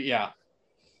why, but yeah.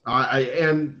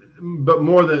 But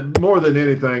more than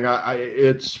anything,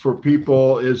 it's for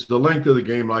people is the length of the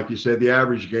game. Like you said, the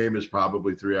average game is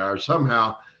probably 3 hours.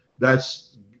 Somehow that's,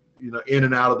 in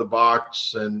and out of the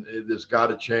box, and it's got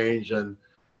to change. And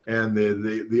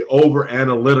the over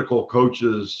analytical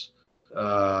coaches,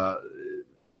 the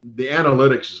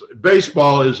analytics,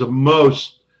 baseball is the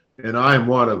most, and I am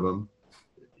one of them,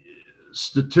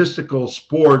 statistical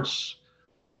sports.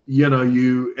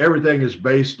 Everything is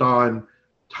based on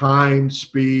time,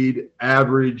 speed,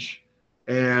 average,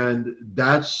 and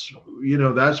that's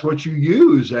what you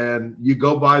use, and you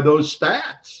go by those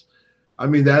stats. I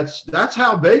mean, that's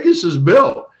how Vegas is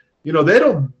built. They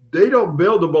don't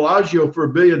build the Bellagio for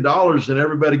 $1 billion and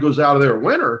everybody goes out of there a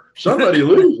winner. Somebody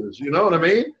loses. You know what I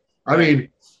mean? I mean,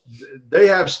 they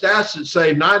have stats that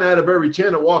say 9 out of every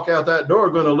 10 that walk out that door are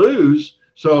going to lose.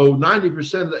 So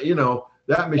 90% of that,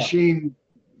 that machine,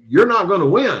 you're not going to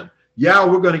win. Yeah,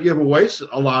 we're going to give away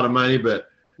a lot of money, but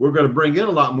we're going to bring in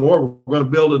a lot more. We're going to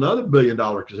build another $1 billion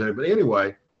casino. But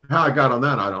anyway, how I got on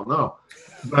that, I don't know.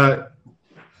 But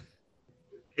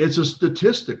it's a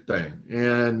statistic thing.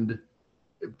 And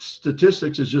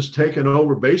statistics is just taking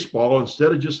over baseball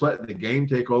instead of just letting the game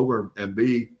take over and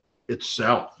be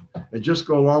itself. And just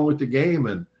go along with the game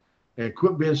and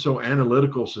quit being so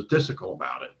analytical, statistical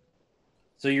about it.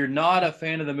 So you're not a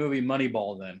fan of the movie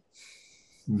Moneyball then?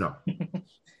 No.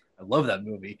 I love that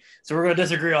movie. So we're going to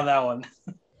disagree on that one.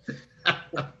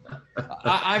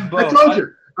 I'm both.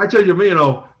 I told you,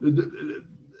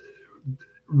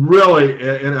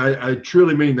 really, and I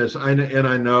truly mean this, and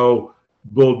I know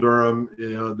Bull Durham,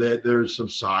 that there's some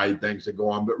side things that go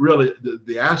on, but really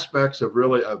the aspects of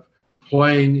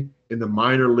playing in the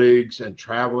minor leagues and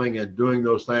traveling and doing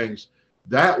those things,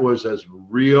 that was as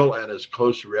real and as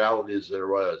close to reality as there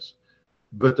was.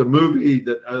 But the movie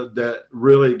that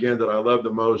really, again, that I loved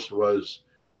the most was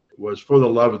For the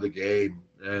Love of the Game,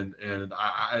 and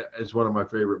it's one of my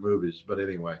favorite movies. But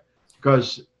anyway,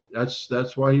 because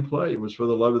that's why he played. It was for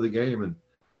the love of the game, and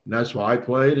that's why I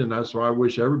played, and that's why I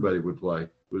wish everybody would play. It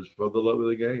was for the love of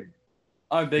the game.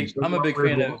 I'm a big fan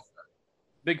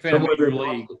of Major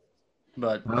League,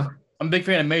 but I'm a big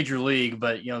fan of Major League,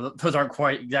 but those aren't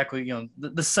quite exactly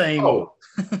the same. Oh,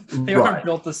 they aren't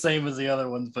built the same as the other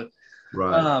ones, but.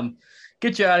 Right.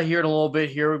 Get you out of here in a little bit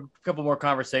here. A couple more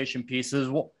conversation pieces.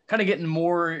 We'll kind of getting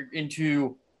more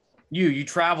into you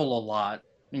travel a lot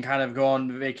and kind of go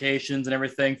on vacations and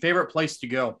everything. Favorite place to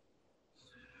go?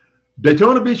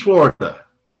 Daytona Beach, Florida,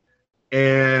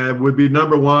 and would be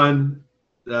number one.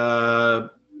 I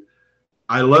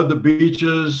love the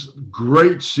beaches,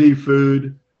 great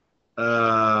seafood.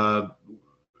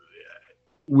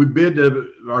 We've been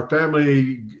to our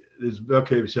family.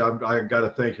 Okay, so I got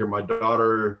to think here. My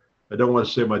daughter, I don't want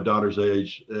to say my daughter's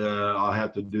age. I'll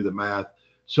have to do the math.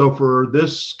 So for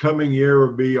this coming year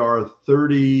would be our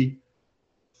 33rd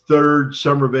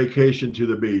summer vacation to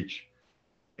the beach.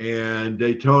 And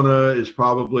Daytona is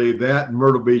probably that, and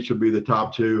Myrtle Beach will be the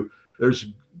top two.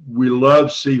 We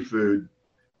love seafood,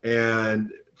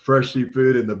 and fresh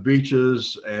seafood, and the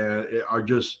beaches are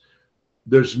just,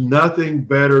 there's nothing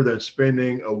better than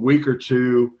spending a week or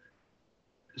two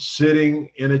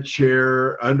sitting in a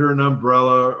chair under an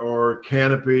umbrella or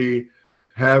canopy,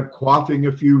 quaffing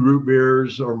a few root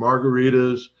beers or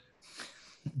margaritas,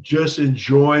 just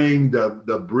enjoying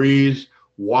the breeze,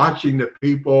 watching the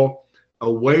people,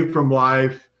 away from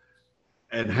life,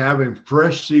 and having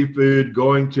fresh seafood,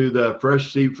 going to the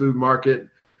fresh seafood market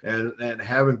and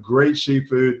having great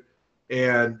seafood,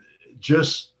 and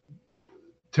just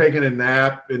taking a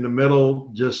nap in the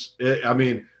middle.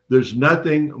 There's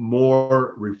nothing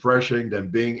more refreshing than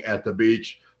being at the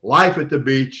beach. Life at the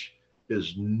beach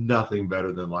is nothing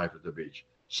better than life at the beach.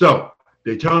 So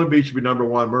Daytona Beach would be number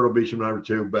one, Myrtle Beach would be number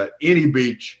two, but any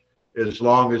beach, as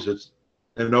long as it's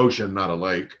an ocean, not a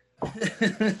lake.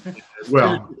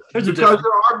 Well, because there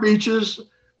are beaches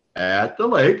at the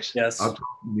lakes. Yes. I'm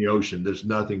talking the ocean. There's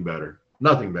nothing better.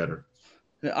 Nothing better.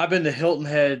 I've been to Hilton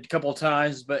Head a couple of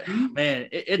times, but man,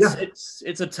 Yeah. it's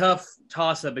a tough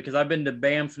toss up because I've been to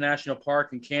Banff National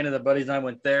Park in Canada. Buddies and I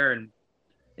went there, and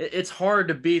it's hard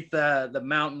to beat the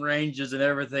mountain ranges and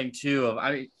everything too.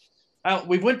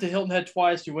 We went to Hilton Head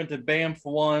twice. We went to Banff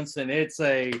once, and I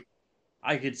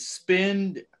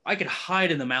could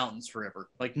hide in the mountains forever.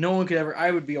 Like no one could ever.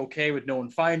 I would be okay with no one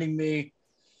finding me.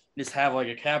 Just have like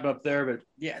a cabin up there. But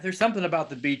yeah, there's something about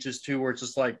the beaches too, where it's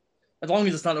just like as long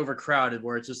as it's not overcrowded,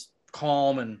 where it's just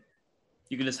calm and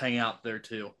you can just hang out there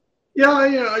too.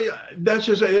 Yeah. That's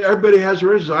just everybody has their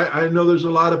reasons. I know there's a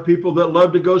lot of people that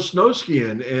love to go snow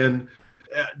skiing, and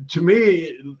to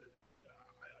me,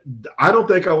 I don't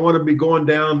think I want to be going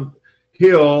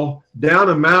downhill down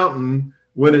a mountain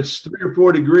when it's 3 or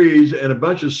 4 degrees and a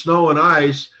bunch of snow and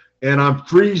ice, and I'm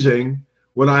freezing.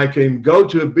 When I can go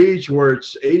to a beach where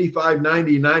it's 85,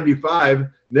 90, 95,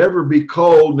 never be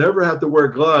cold, never have to wear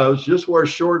gloves, just wear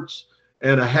shorts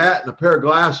and a hat and a pair of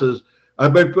glasses. I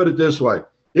may put it this way.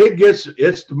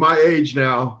 It's to my age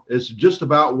now. It's just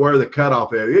about where the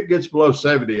cutoff is. It gets below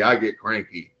 70, I get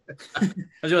cranky. I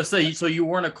was going to say, so you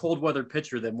weren't a cold weather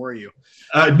pitcher then, were you?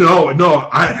 No.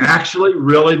 I actually,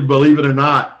 really, believe it or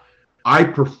not, I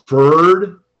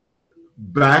preferred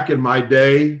back in my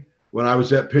day when I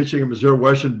was at pitching in Missouri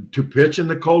Western to pitch in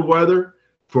the cold weather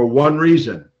for one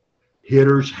reason.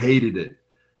 Hitters hated it.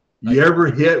 You ever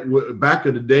hit back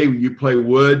in the day when you play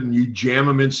wood and you jam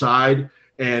them inside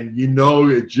and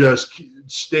it just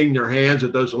sting their hands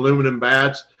at those aluminum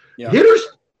bats? Yeah. Hitters,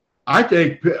 I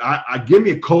think I give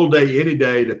me a cold day any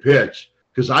day to pitch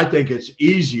because I think it's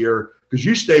easier because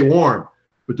you stay warm.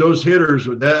 But those hitters,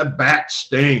 that bat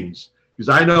stings because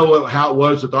I know how it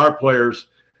was with our players.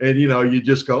 And, you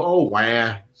just go, oh,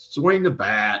 wow, swing the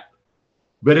bat.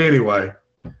 But anyway,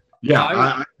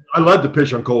 yeah, I love to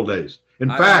pitch on cold days. In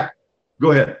fact,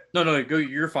 go ahead. No, go.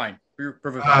 You're fine. You're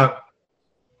perfectly fine.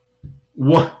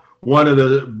 One of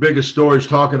the biggest stories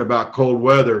talking about cold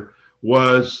weather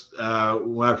was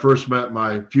when I first met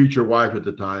my future wife at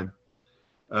the time.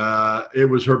 It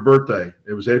was her birthday.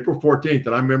 It was April 14th,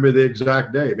 and I remember the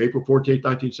exact day, April 14th,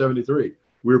 1973.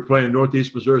 We were playing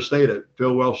Northeast Missouri State at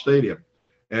Phil Wells Stadium.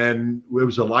 And it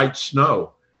was a light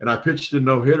snow, and I pitched a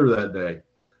no-hitter that day.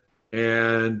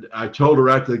 And I told her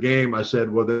after the game, I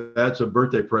said, well, that's a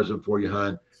birthday present for you,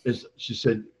 hon. She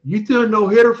said, you threw a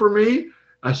no-hitter for me?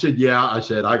 I said, yeah. I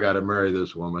said, I got to marry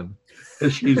this woman.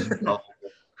 And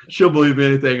she'll believe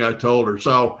anything I told her.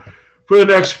 So for the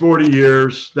next 40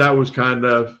 years, that was kind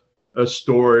of a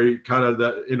story, kind of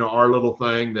that, our little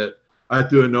thing that I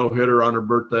threw a no-hitter on her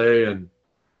birthday, and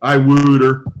I wooed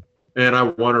her, and I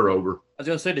won her over. I was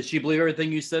going to say, did she believe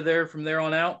everything you said there from there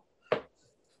on out?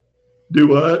 Do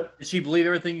what? Did she believe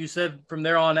everything you said from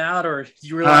there on out, or did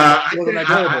you realize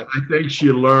I think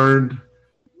she learned.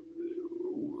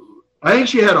 I think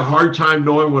she had a hard time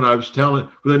knowing when I was telling.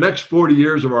 For the next 40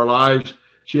 years of our lives,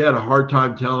 she had a hard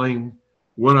time telling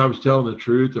when I was telling the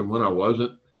truth and when I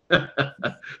wasn't.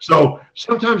 So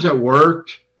sometimes that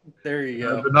worked. There you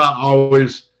go. But not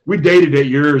always. We dated 8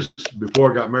 years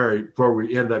before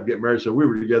we ended up getting married. So we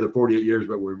were together 48 years,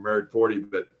 but we were married 40.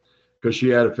 But because she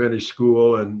had to finish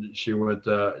school and she had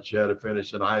to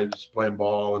finish, and I was playing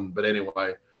ball. But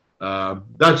anyway,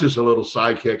 that's just a little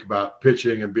sidekick about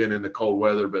pitching and being in the cold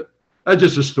weather. But that's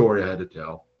just a story I had to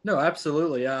tell. No,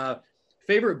 absolutely.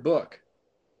 Favorite book?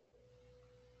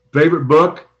 Favorite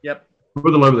book? Yep. For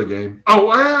the love of the game.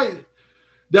 Oh,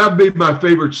 that'd be my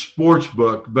favorite sports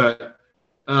book, but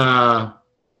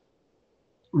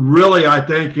really, I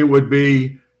think it would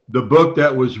be the book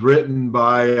that was written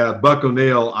by Buck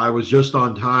O'Neil, I Was Just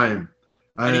on Time.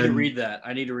 I need to read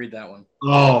that. One.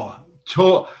 Oh,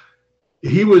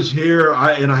 he was here,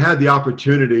 and I had the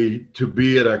opportunity to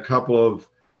be at a couple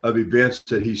of events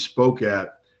that he spoke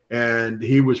at, and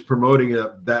he was promoting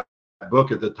that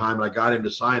book at the time, and I got him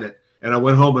to sign it. And I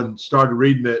went home and started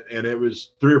reading it, and it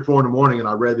was 3 or 4 in the morning, and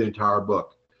I read the entire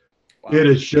book. Wow. It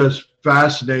is just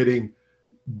fascinating.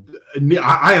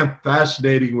 I am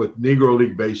fascinated with Negro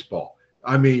League Baseball.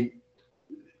 I mean,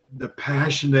 the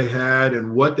passion they had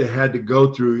and what they had to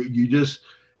go through,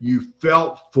 you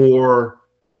felt for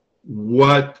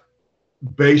what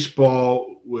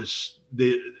baseball was.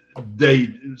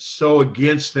 They so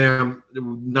against them,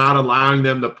 not allowing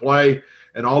them to play,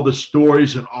 and all the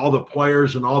stories and all the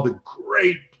players and all the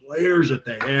great players that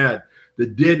they had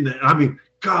that didn't. I mean,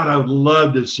 God, I would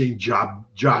love to have seen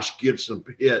Josh Gibson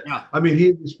hit. Yeah. I mean,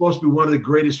 he was supposed to be one of the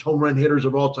greatest home run hitters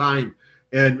of all time.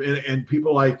 And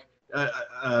people like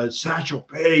Satchel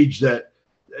Paige, that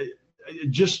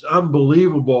just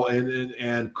unbelievable,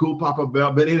 and Cool Papa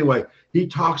Bell. But anyway, he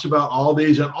talks about all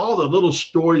these and all the little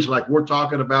stories like we're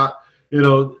talking about. you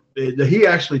know, he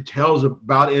actually tells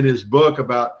about in his book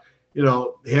about, you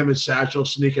know, him and Satchel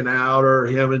sneaking out, or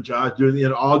him and Josh doing, you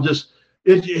know, all just,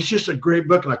 it's just a great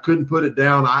book, and I couldn't put it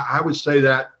down. I would say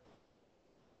that,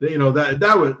 you know,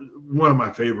 that was one of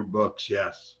my favorite books.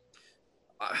 Yes.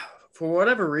 For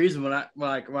whatever reason, when I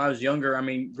was younger, I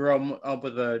mean, growing up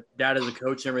with a dad as a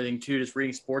coach and everything too, just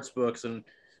reading sports books, and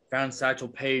found Satchel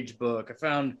Paige book. I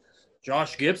found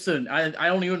Josh Gibson. I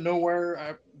don't even know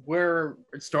where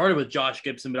it started with Josh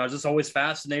Gibson, but I was just always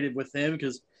fascinated with him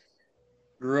because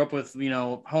grew up with, you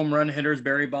know, home run hitters,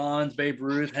 Barry Bonds, Babe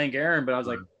Ruth, Hank Aaron. But I was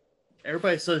like,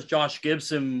 everybody says Josh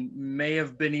Gibson may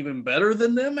have been even better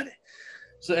than them.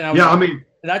 So, and I mean,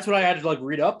 and that's what I had to like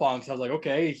read up on, because I was like,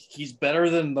 okay, he's better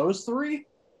than those three.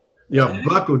 Yeah,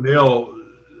 Buck O'Neil,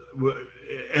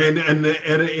 and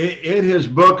in his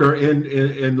book, or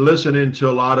in listening to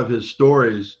a lot of his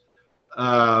stories,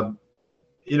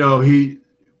 you know, he,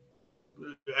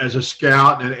 as a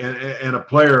scout and a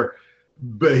player,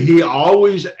 but he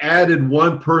always added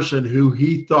one person who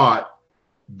he thought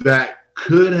that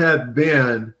could have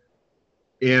been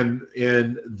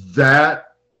in that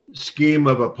scheme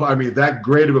of a player. I mean, that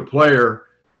great of a player,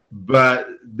 but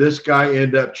this guy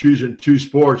ended up choosing two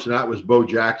sports, and that was Bo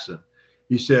Jackson.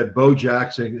 He said Bo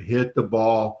Jackson hit the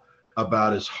ball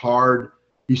about as hard.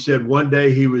 He said one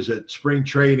day he was at spring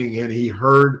training and he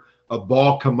heard a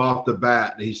ball come off the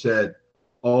bat, and he said,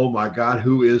 "Oh my God,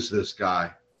 who is this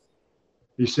guy?"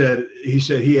 He said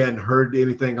he hadn't heard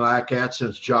anything like that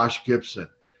since Josh Gibson.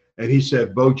 And he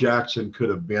said Bo Jackson could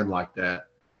have been like that.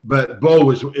 But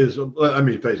Bo face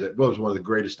it, Bo was one of the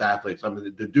greatest athletes, I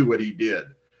mean, to do what he did.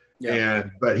 Yeah.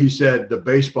 But he said the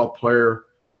baseball player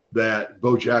that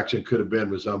Bo Jackson could have been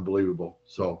was unbelievable.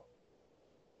 So,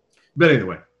 but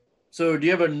anyway. So do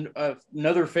you have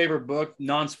another favorite book,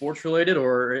 non-sports related,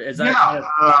 or is that?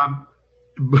 Yeah.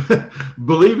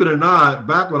 Believe it or not,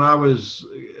 back when I was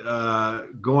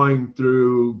going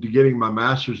through to getting my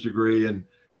master's degree and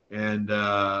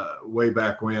way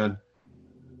back when,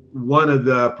 one of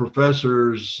the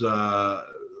professors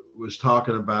was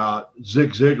talking about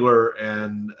Zig Ziglar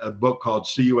and a book called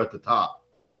See You at the Top.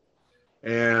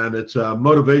 And it's a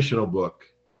motivational book.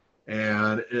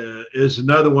 And it's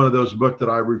another one of those books that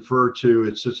I refer to.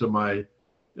 It sits in my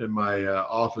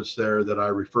office there that I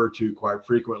refer to quite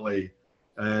frequently.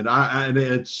 And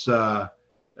it's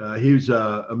he was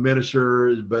a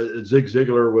minister, but Zig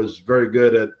Ziglar was very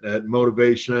good at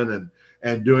motivation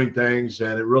and doing things,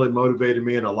 and it really motivated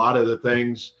me. And a lot of the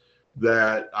things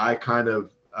that I kind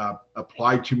of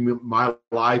applied to my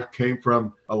life came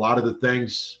from a lot of the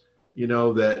things, you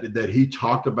know, that he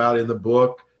talked about in the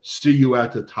book. See You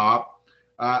at the Top.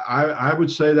 I would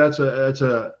say that's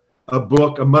a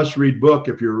book, a must-read book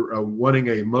if you're wanting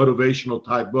a motivational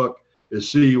type book. Is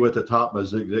See You at the Top by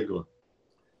Zig Ziglar.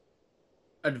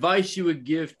 Advice you would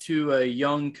give to a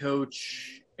young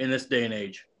coach in this day and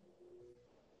age?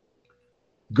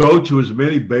 Go to as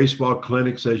many baseball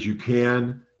clinics as you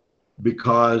can,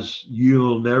 because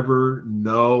you'll never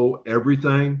know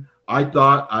everything. I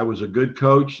thought I was a good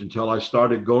coach until I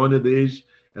started going to these,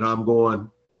 and I'm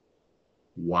going,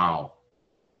 wow,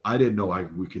 I didn't know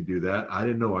we could do that. I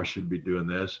didn't know I should be doing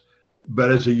this.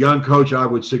 But as a young coach, I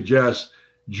would suggest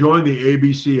join the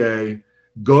ABCA,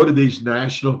 go to these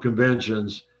national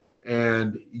conventions,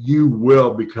 and you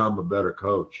will become a better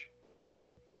coach.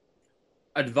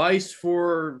 Advice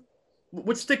for,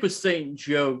 let's stick with St.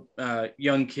 Joe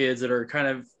young kids that are kind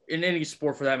of in any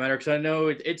sport for that matter, because I know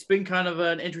it's been kind of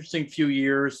an interesting few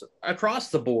years across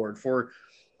the board for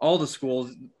all the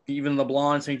schools, even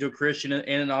LeBlanc, St. Joe Christian,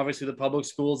 and obviously the public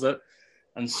schools, that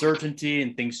uncertainty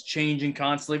and things changing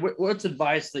constantly. What's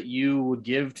advice that you would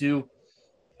give to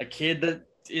a kid that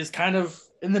is kind of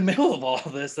in the middle of all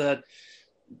of this, that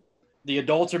the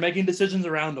adults are making decisions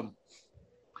around them?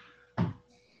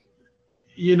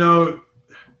 You know,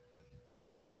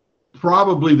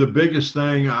 probably the biggest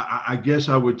thing I guess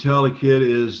I would tell a kid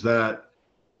is that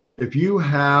if you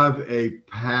have a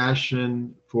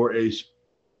passion for a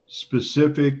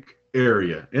specific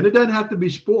area, and it doesn't have to be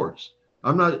sports,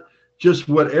 I'm not, just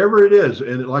whatever it is,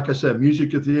 and like I said,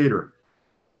 music or theater,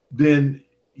 then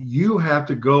you have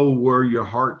to go where your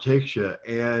heart takes you,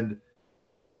 and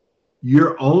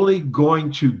you're only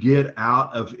going to get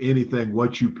out of anything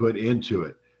what you put into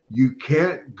it. You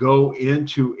can't go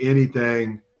into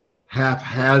anything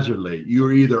haphazardly.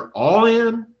 You're either all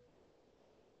in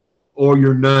or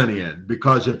you're none in,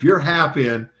 because if you're half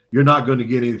in, you're not going to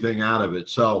get anything out of it.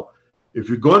 So if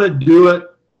you're going to do it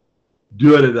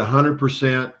at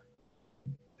 100%,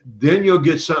 then you'll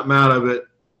get something out of it.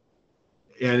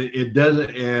 And it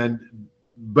doesn't,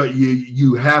 but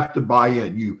you have to buy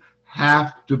in. You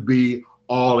have to be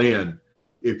all in.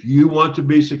 If you want to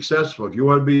be successful, if you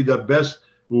want to be the best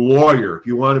lawyer, if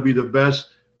you want to be the best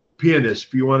pianist,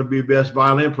 if you want to be the best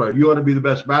violin player, if you want to be the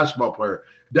best basketball player,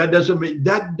 that does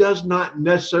not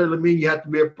necessarily mean you have to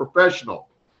be a professional.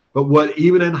 But what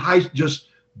even in high school, just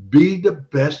be the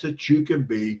best that you can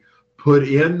be. Put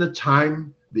in the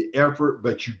time, the effort,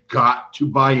 but you got to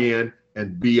buy in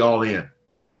and be all in.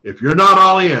 If you're not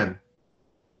all in,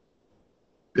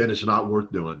 then it's not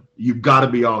worth doing. You've got to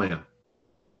be all in.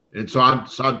 And so I'm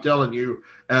telling you,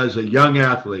 as a young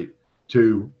athlete,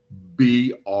 to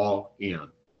be all in,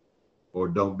 or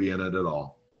don't be in it at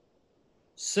all.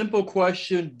 Simple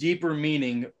question, deeper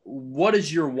meaning. What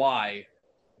is your why?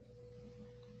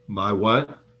 My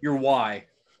what? Your why.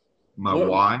 My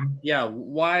why? Yeah.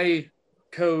 Why,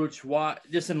 coach? Why,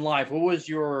 just in life? What was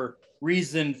your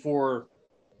reason for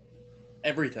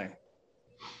everything?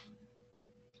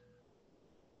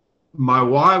 My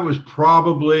why was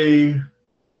probably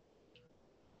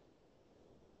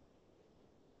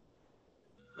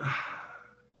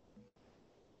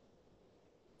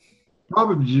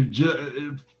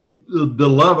the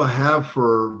love I have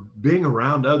for being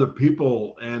around other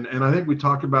people. And I think we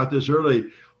talked about this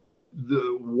early.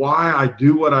 The why I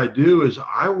do what I do is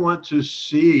I want to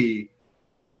see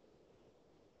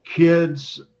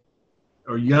kids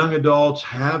or young adults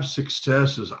have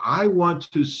successes. I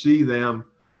want to see them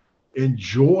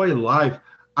enjoy life.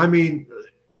 I mean,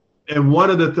 and one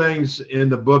of the things in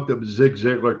the book that Zig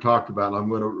Ziglar talked about, and I'm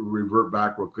going to revert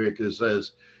back real quick, it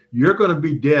says, you're going to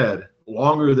be dead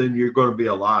longer than you're going to be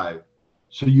alive.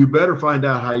 So you better find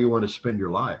out how you want to spend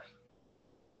your life.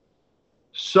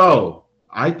 So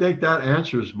I think that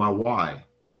answers my why.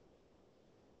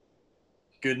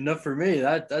 Good enough for me.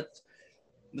 That's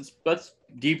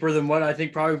deeper than what I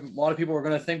think probably a lot of people are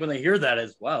going to think when they hear that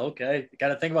as well. Okay, got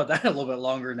to think about that a little bit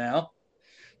longer now.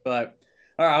 But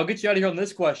all right, I'll get you out of here on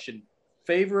this question.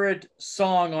 Favorite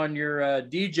song on your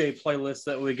DJ playlist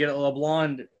that we get at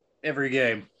LeBlond every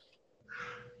game?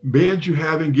 Being you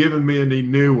haven't given me any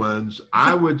new ones,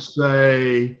 I would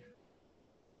say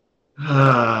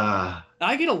I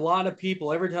get a lot of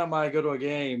people every time I go to a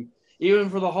game, even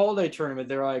for the holiday tournament.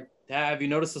 They're like, have you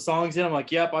noticed the songs in? I'm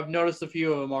like, yep, I've noticed a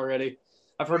few of them already.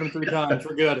 I've heard them 3 times.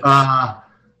 We're good.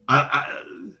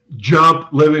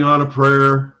 Jump, Living on a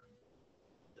Prayer,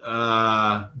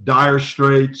 Dire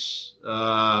Straits.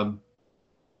 I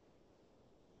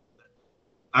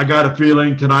Got a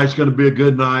Feeling Tonight's Going to Be a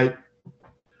Good Night.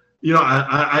 You know,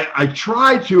 I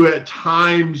try to at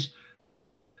times,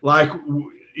 like,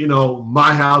 you know,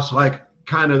 My House, like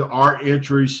kind of our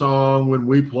entry song when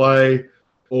we play,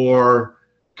 or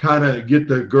kind of get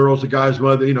the girls, the guys,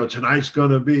 mother, you know, tonight's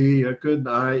going to be a good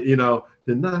night, you know,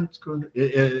 tonight's going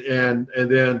to, and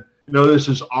then, you know, this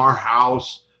is our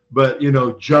house, but, you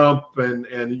know, Jump and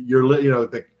you're, you know,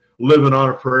 the Living on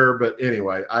a Prayer. But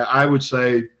anyway, I would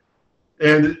say,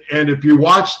 and if you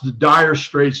watch the Dire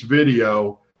Straits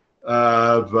video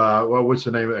of, well, what's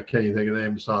the name? I can't even think of the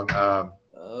name of the song.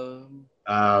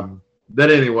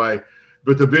 But anyway,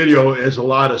 but the video has a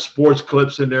lot of sports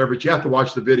clips in there, but you have to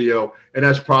watch the video, and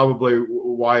that's probably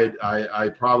why I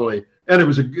probably, and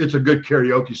it's a good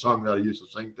karaoke song that I used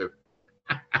to sing to.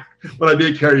 But I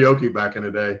did karaoke back in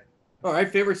the day. All right,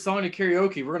 favorite song to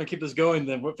karaoke. We're gonna keep this going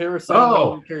then. What favorite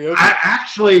song to karaoke? I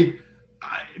actually,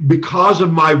 because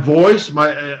of my voice,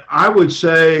 I would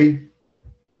say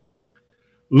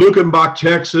Luckenbach,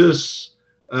 Texas,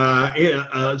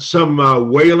 some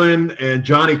Waylon and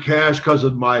Johnny Cash, because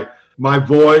of my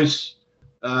voice,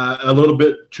 a little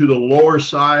bit to the lower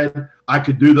side. I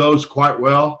could do those quite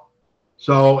well.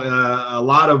 So a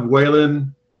lot of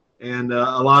Waylon and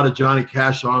a lot of Johnny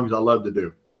Cash songs I love to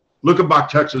do. Luckenbach,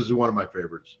 Texas is one of my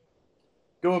favorites.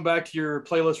 Going back to your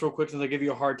playlist real quick, since I give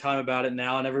you a hard time about it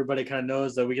now, and everybody kind of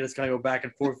knows that we can just kind of go back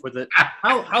and forth with it.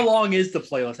 How long is the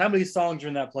playlist? How many songs are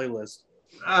in that playlist?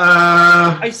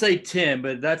 I say 10,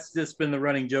 but that's just been the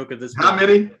running joke at this point. How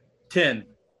many? 10.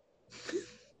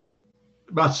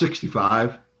 About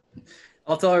 65.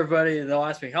 I'll tell everybody, and they'll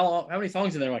ask me, how many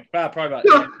songs in there? I'm like, probably about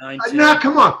 9, 10. Now,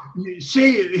 come on.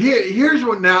 See, here's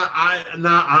what I'm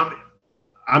not,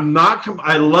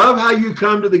 I love how you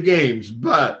come to the games,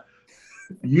 but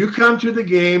you come to the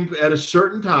game at a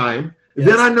certain time. Yes.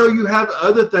 Then I know you have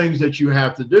other things that you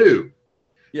have to do.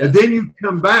 Yes. And then you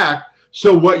come back.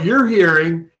 So what you're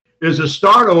hearing is a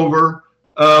start over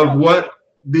of what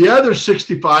the other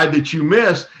 65 that you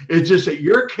missed. It's just that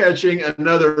you're catching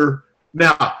another.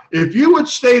 Now, if you would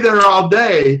stay there all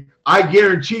day, I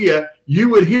guarantee you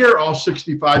would hear all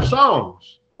 65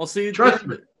 songs. Well, see, trust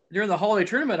me. During the holiday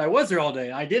tournament, I was there all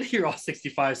day. I did hear all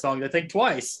 65 songs, I think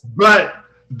twice. But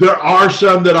There are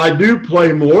some that I do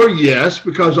play more, yes,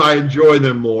 because I enjoy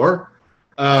them more.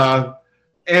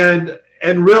 And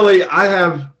really,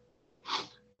 I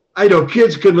know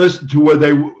kids can listen to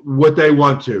what they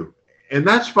want to, and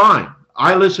that's fine.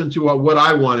 I listened to what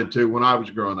I wanted to when I was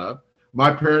growing up.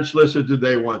 My parents listened to what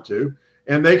they want to,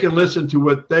 and they can listen to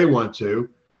what they want to.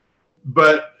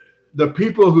 But the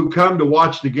people who come to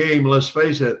watch the game, let's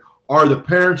face it, are the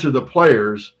parents of the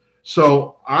players.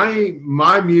 So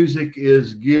my music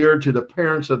is geared to the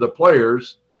parents of the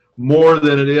players more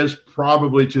than it is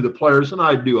probably to the players. And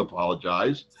I do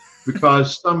apologize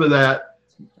because some of that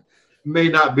may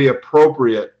not be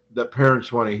appropriate that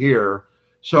parents want to hear.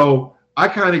 So I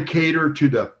kind of cater to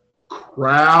the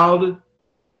crowd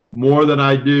more than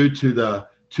I do to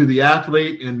the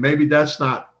athlete. And maybe that's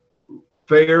not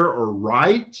fair or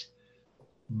right,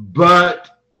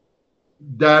 but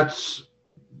that's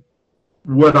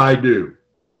what I do.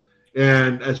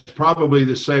 And it's probably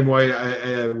the same way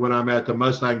when I'm at the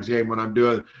Mustangs game, when I'm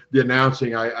doing the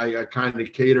announcing, I kind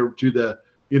of cater to the,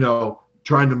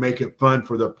 trying to make it fun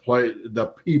for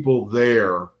the people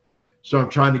there. So I'm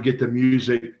trying to get the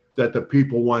music that the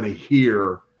people want to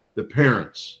hear, the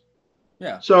parents.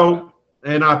 Yeah. So,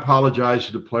 and I apologize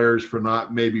to the players for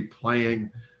not maybe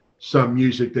playing some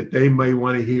music that they may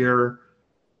want to hear,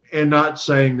 and not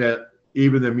saying that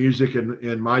even the music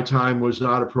in my time was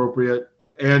not appropriate.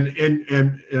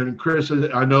 And Chris,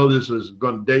 I know this is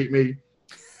going to date me.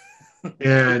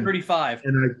 And 35.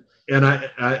 And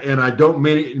I don't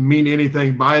mean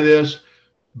anything by this,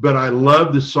 but I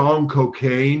love the song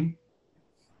Cocaine.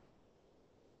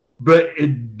 But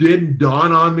it didn't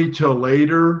dawn on me till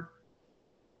later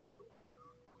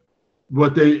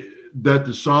that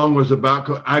the song was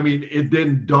about. I mean, it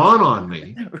didn't dawn on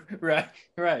me. Right.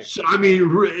 So,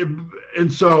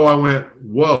 and so I went,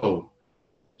 whoa.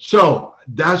 So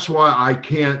that's why I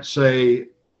can't say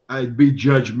I'd be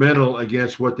judgmental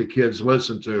against what the kids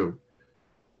listen to.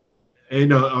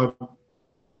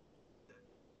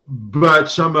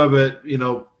 But some of it,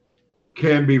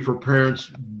 can be for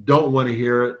parents don't want to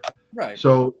hear it. Right.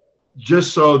 So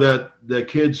just so that the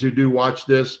kids who do watch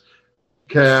this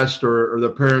cast or the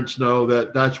parents know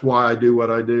that that's why I do what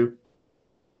I do.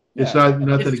 Yeah. It's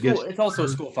nothing against. It's also a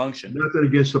school function. Nothing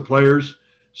against the players.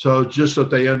 So just so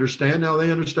they understand, now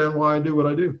they understand why I do what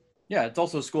I do. Yeah, it's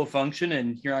also a school function,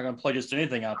 and you're not going to play just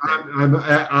anything out there. I'm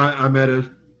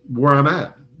at where I'm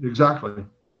at. Exactly.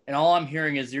 And all I'm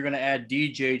hearing is you're going to add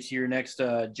DJ to your next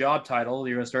job title.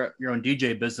 You're going to start your own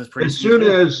DJ business pretty soon.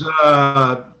 As soon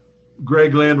as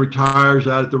Greg Lynn retires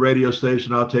out at the radio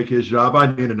station, I'll take his job.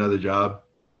 I need another job.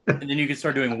 And then you can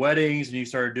start doing weddings, and you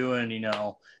start doing,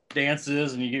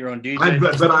 dances, and you get your own DJ.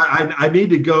 I need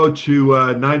to go to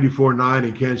 94.9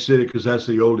 in Kansas City because that's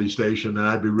the oldie station, and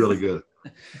I'd be really good.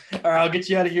 All right, I'll get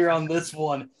you out of here on this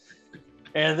one.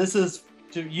 And this is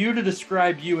to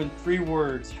describe you in 3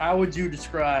 words. How would you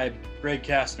describe Greg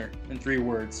Kastner in 3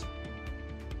 words?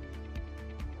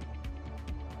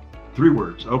 3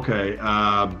 words. Okay.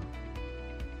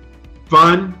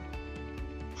 Fun,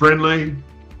 friendly,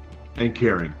 and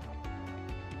caring.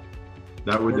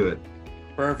 That would do it.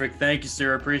 Perfect. Thank you,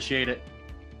 sir. Appreciate it.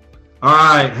 All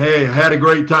right. Hey, I had a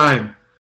great time.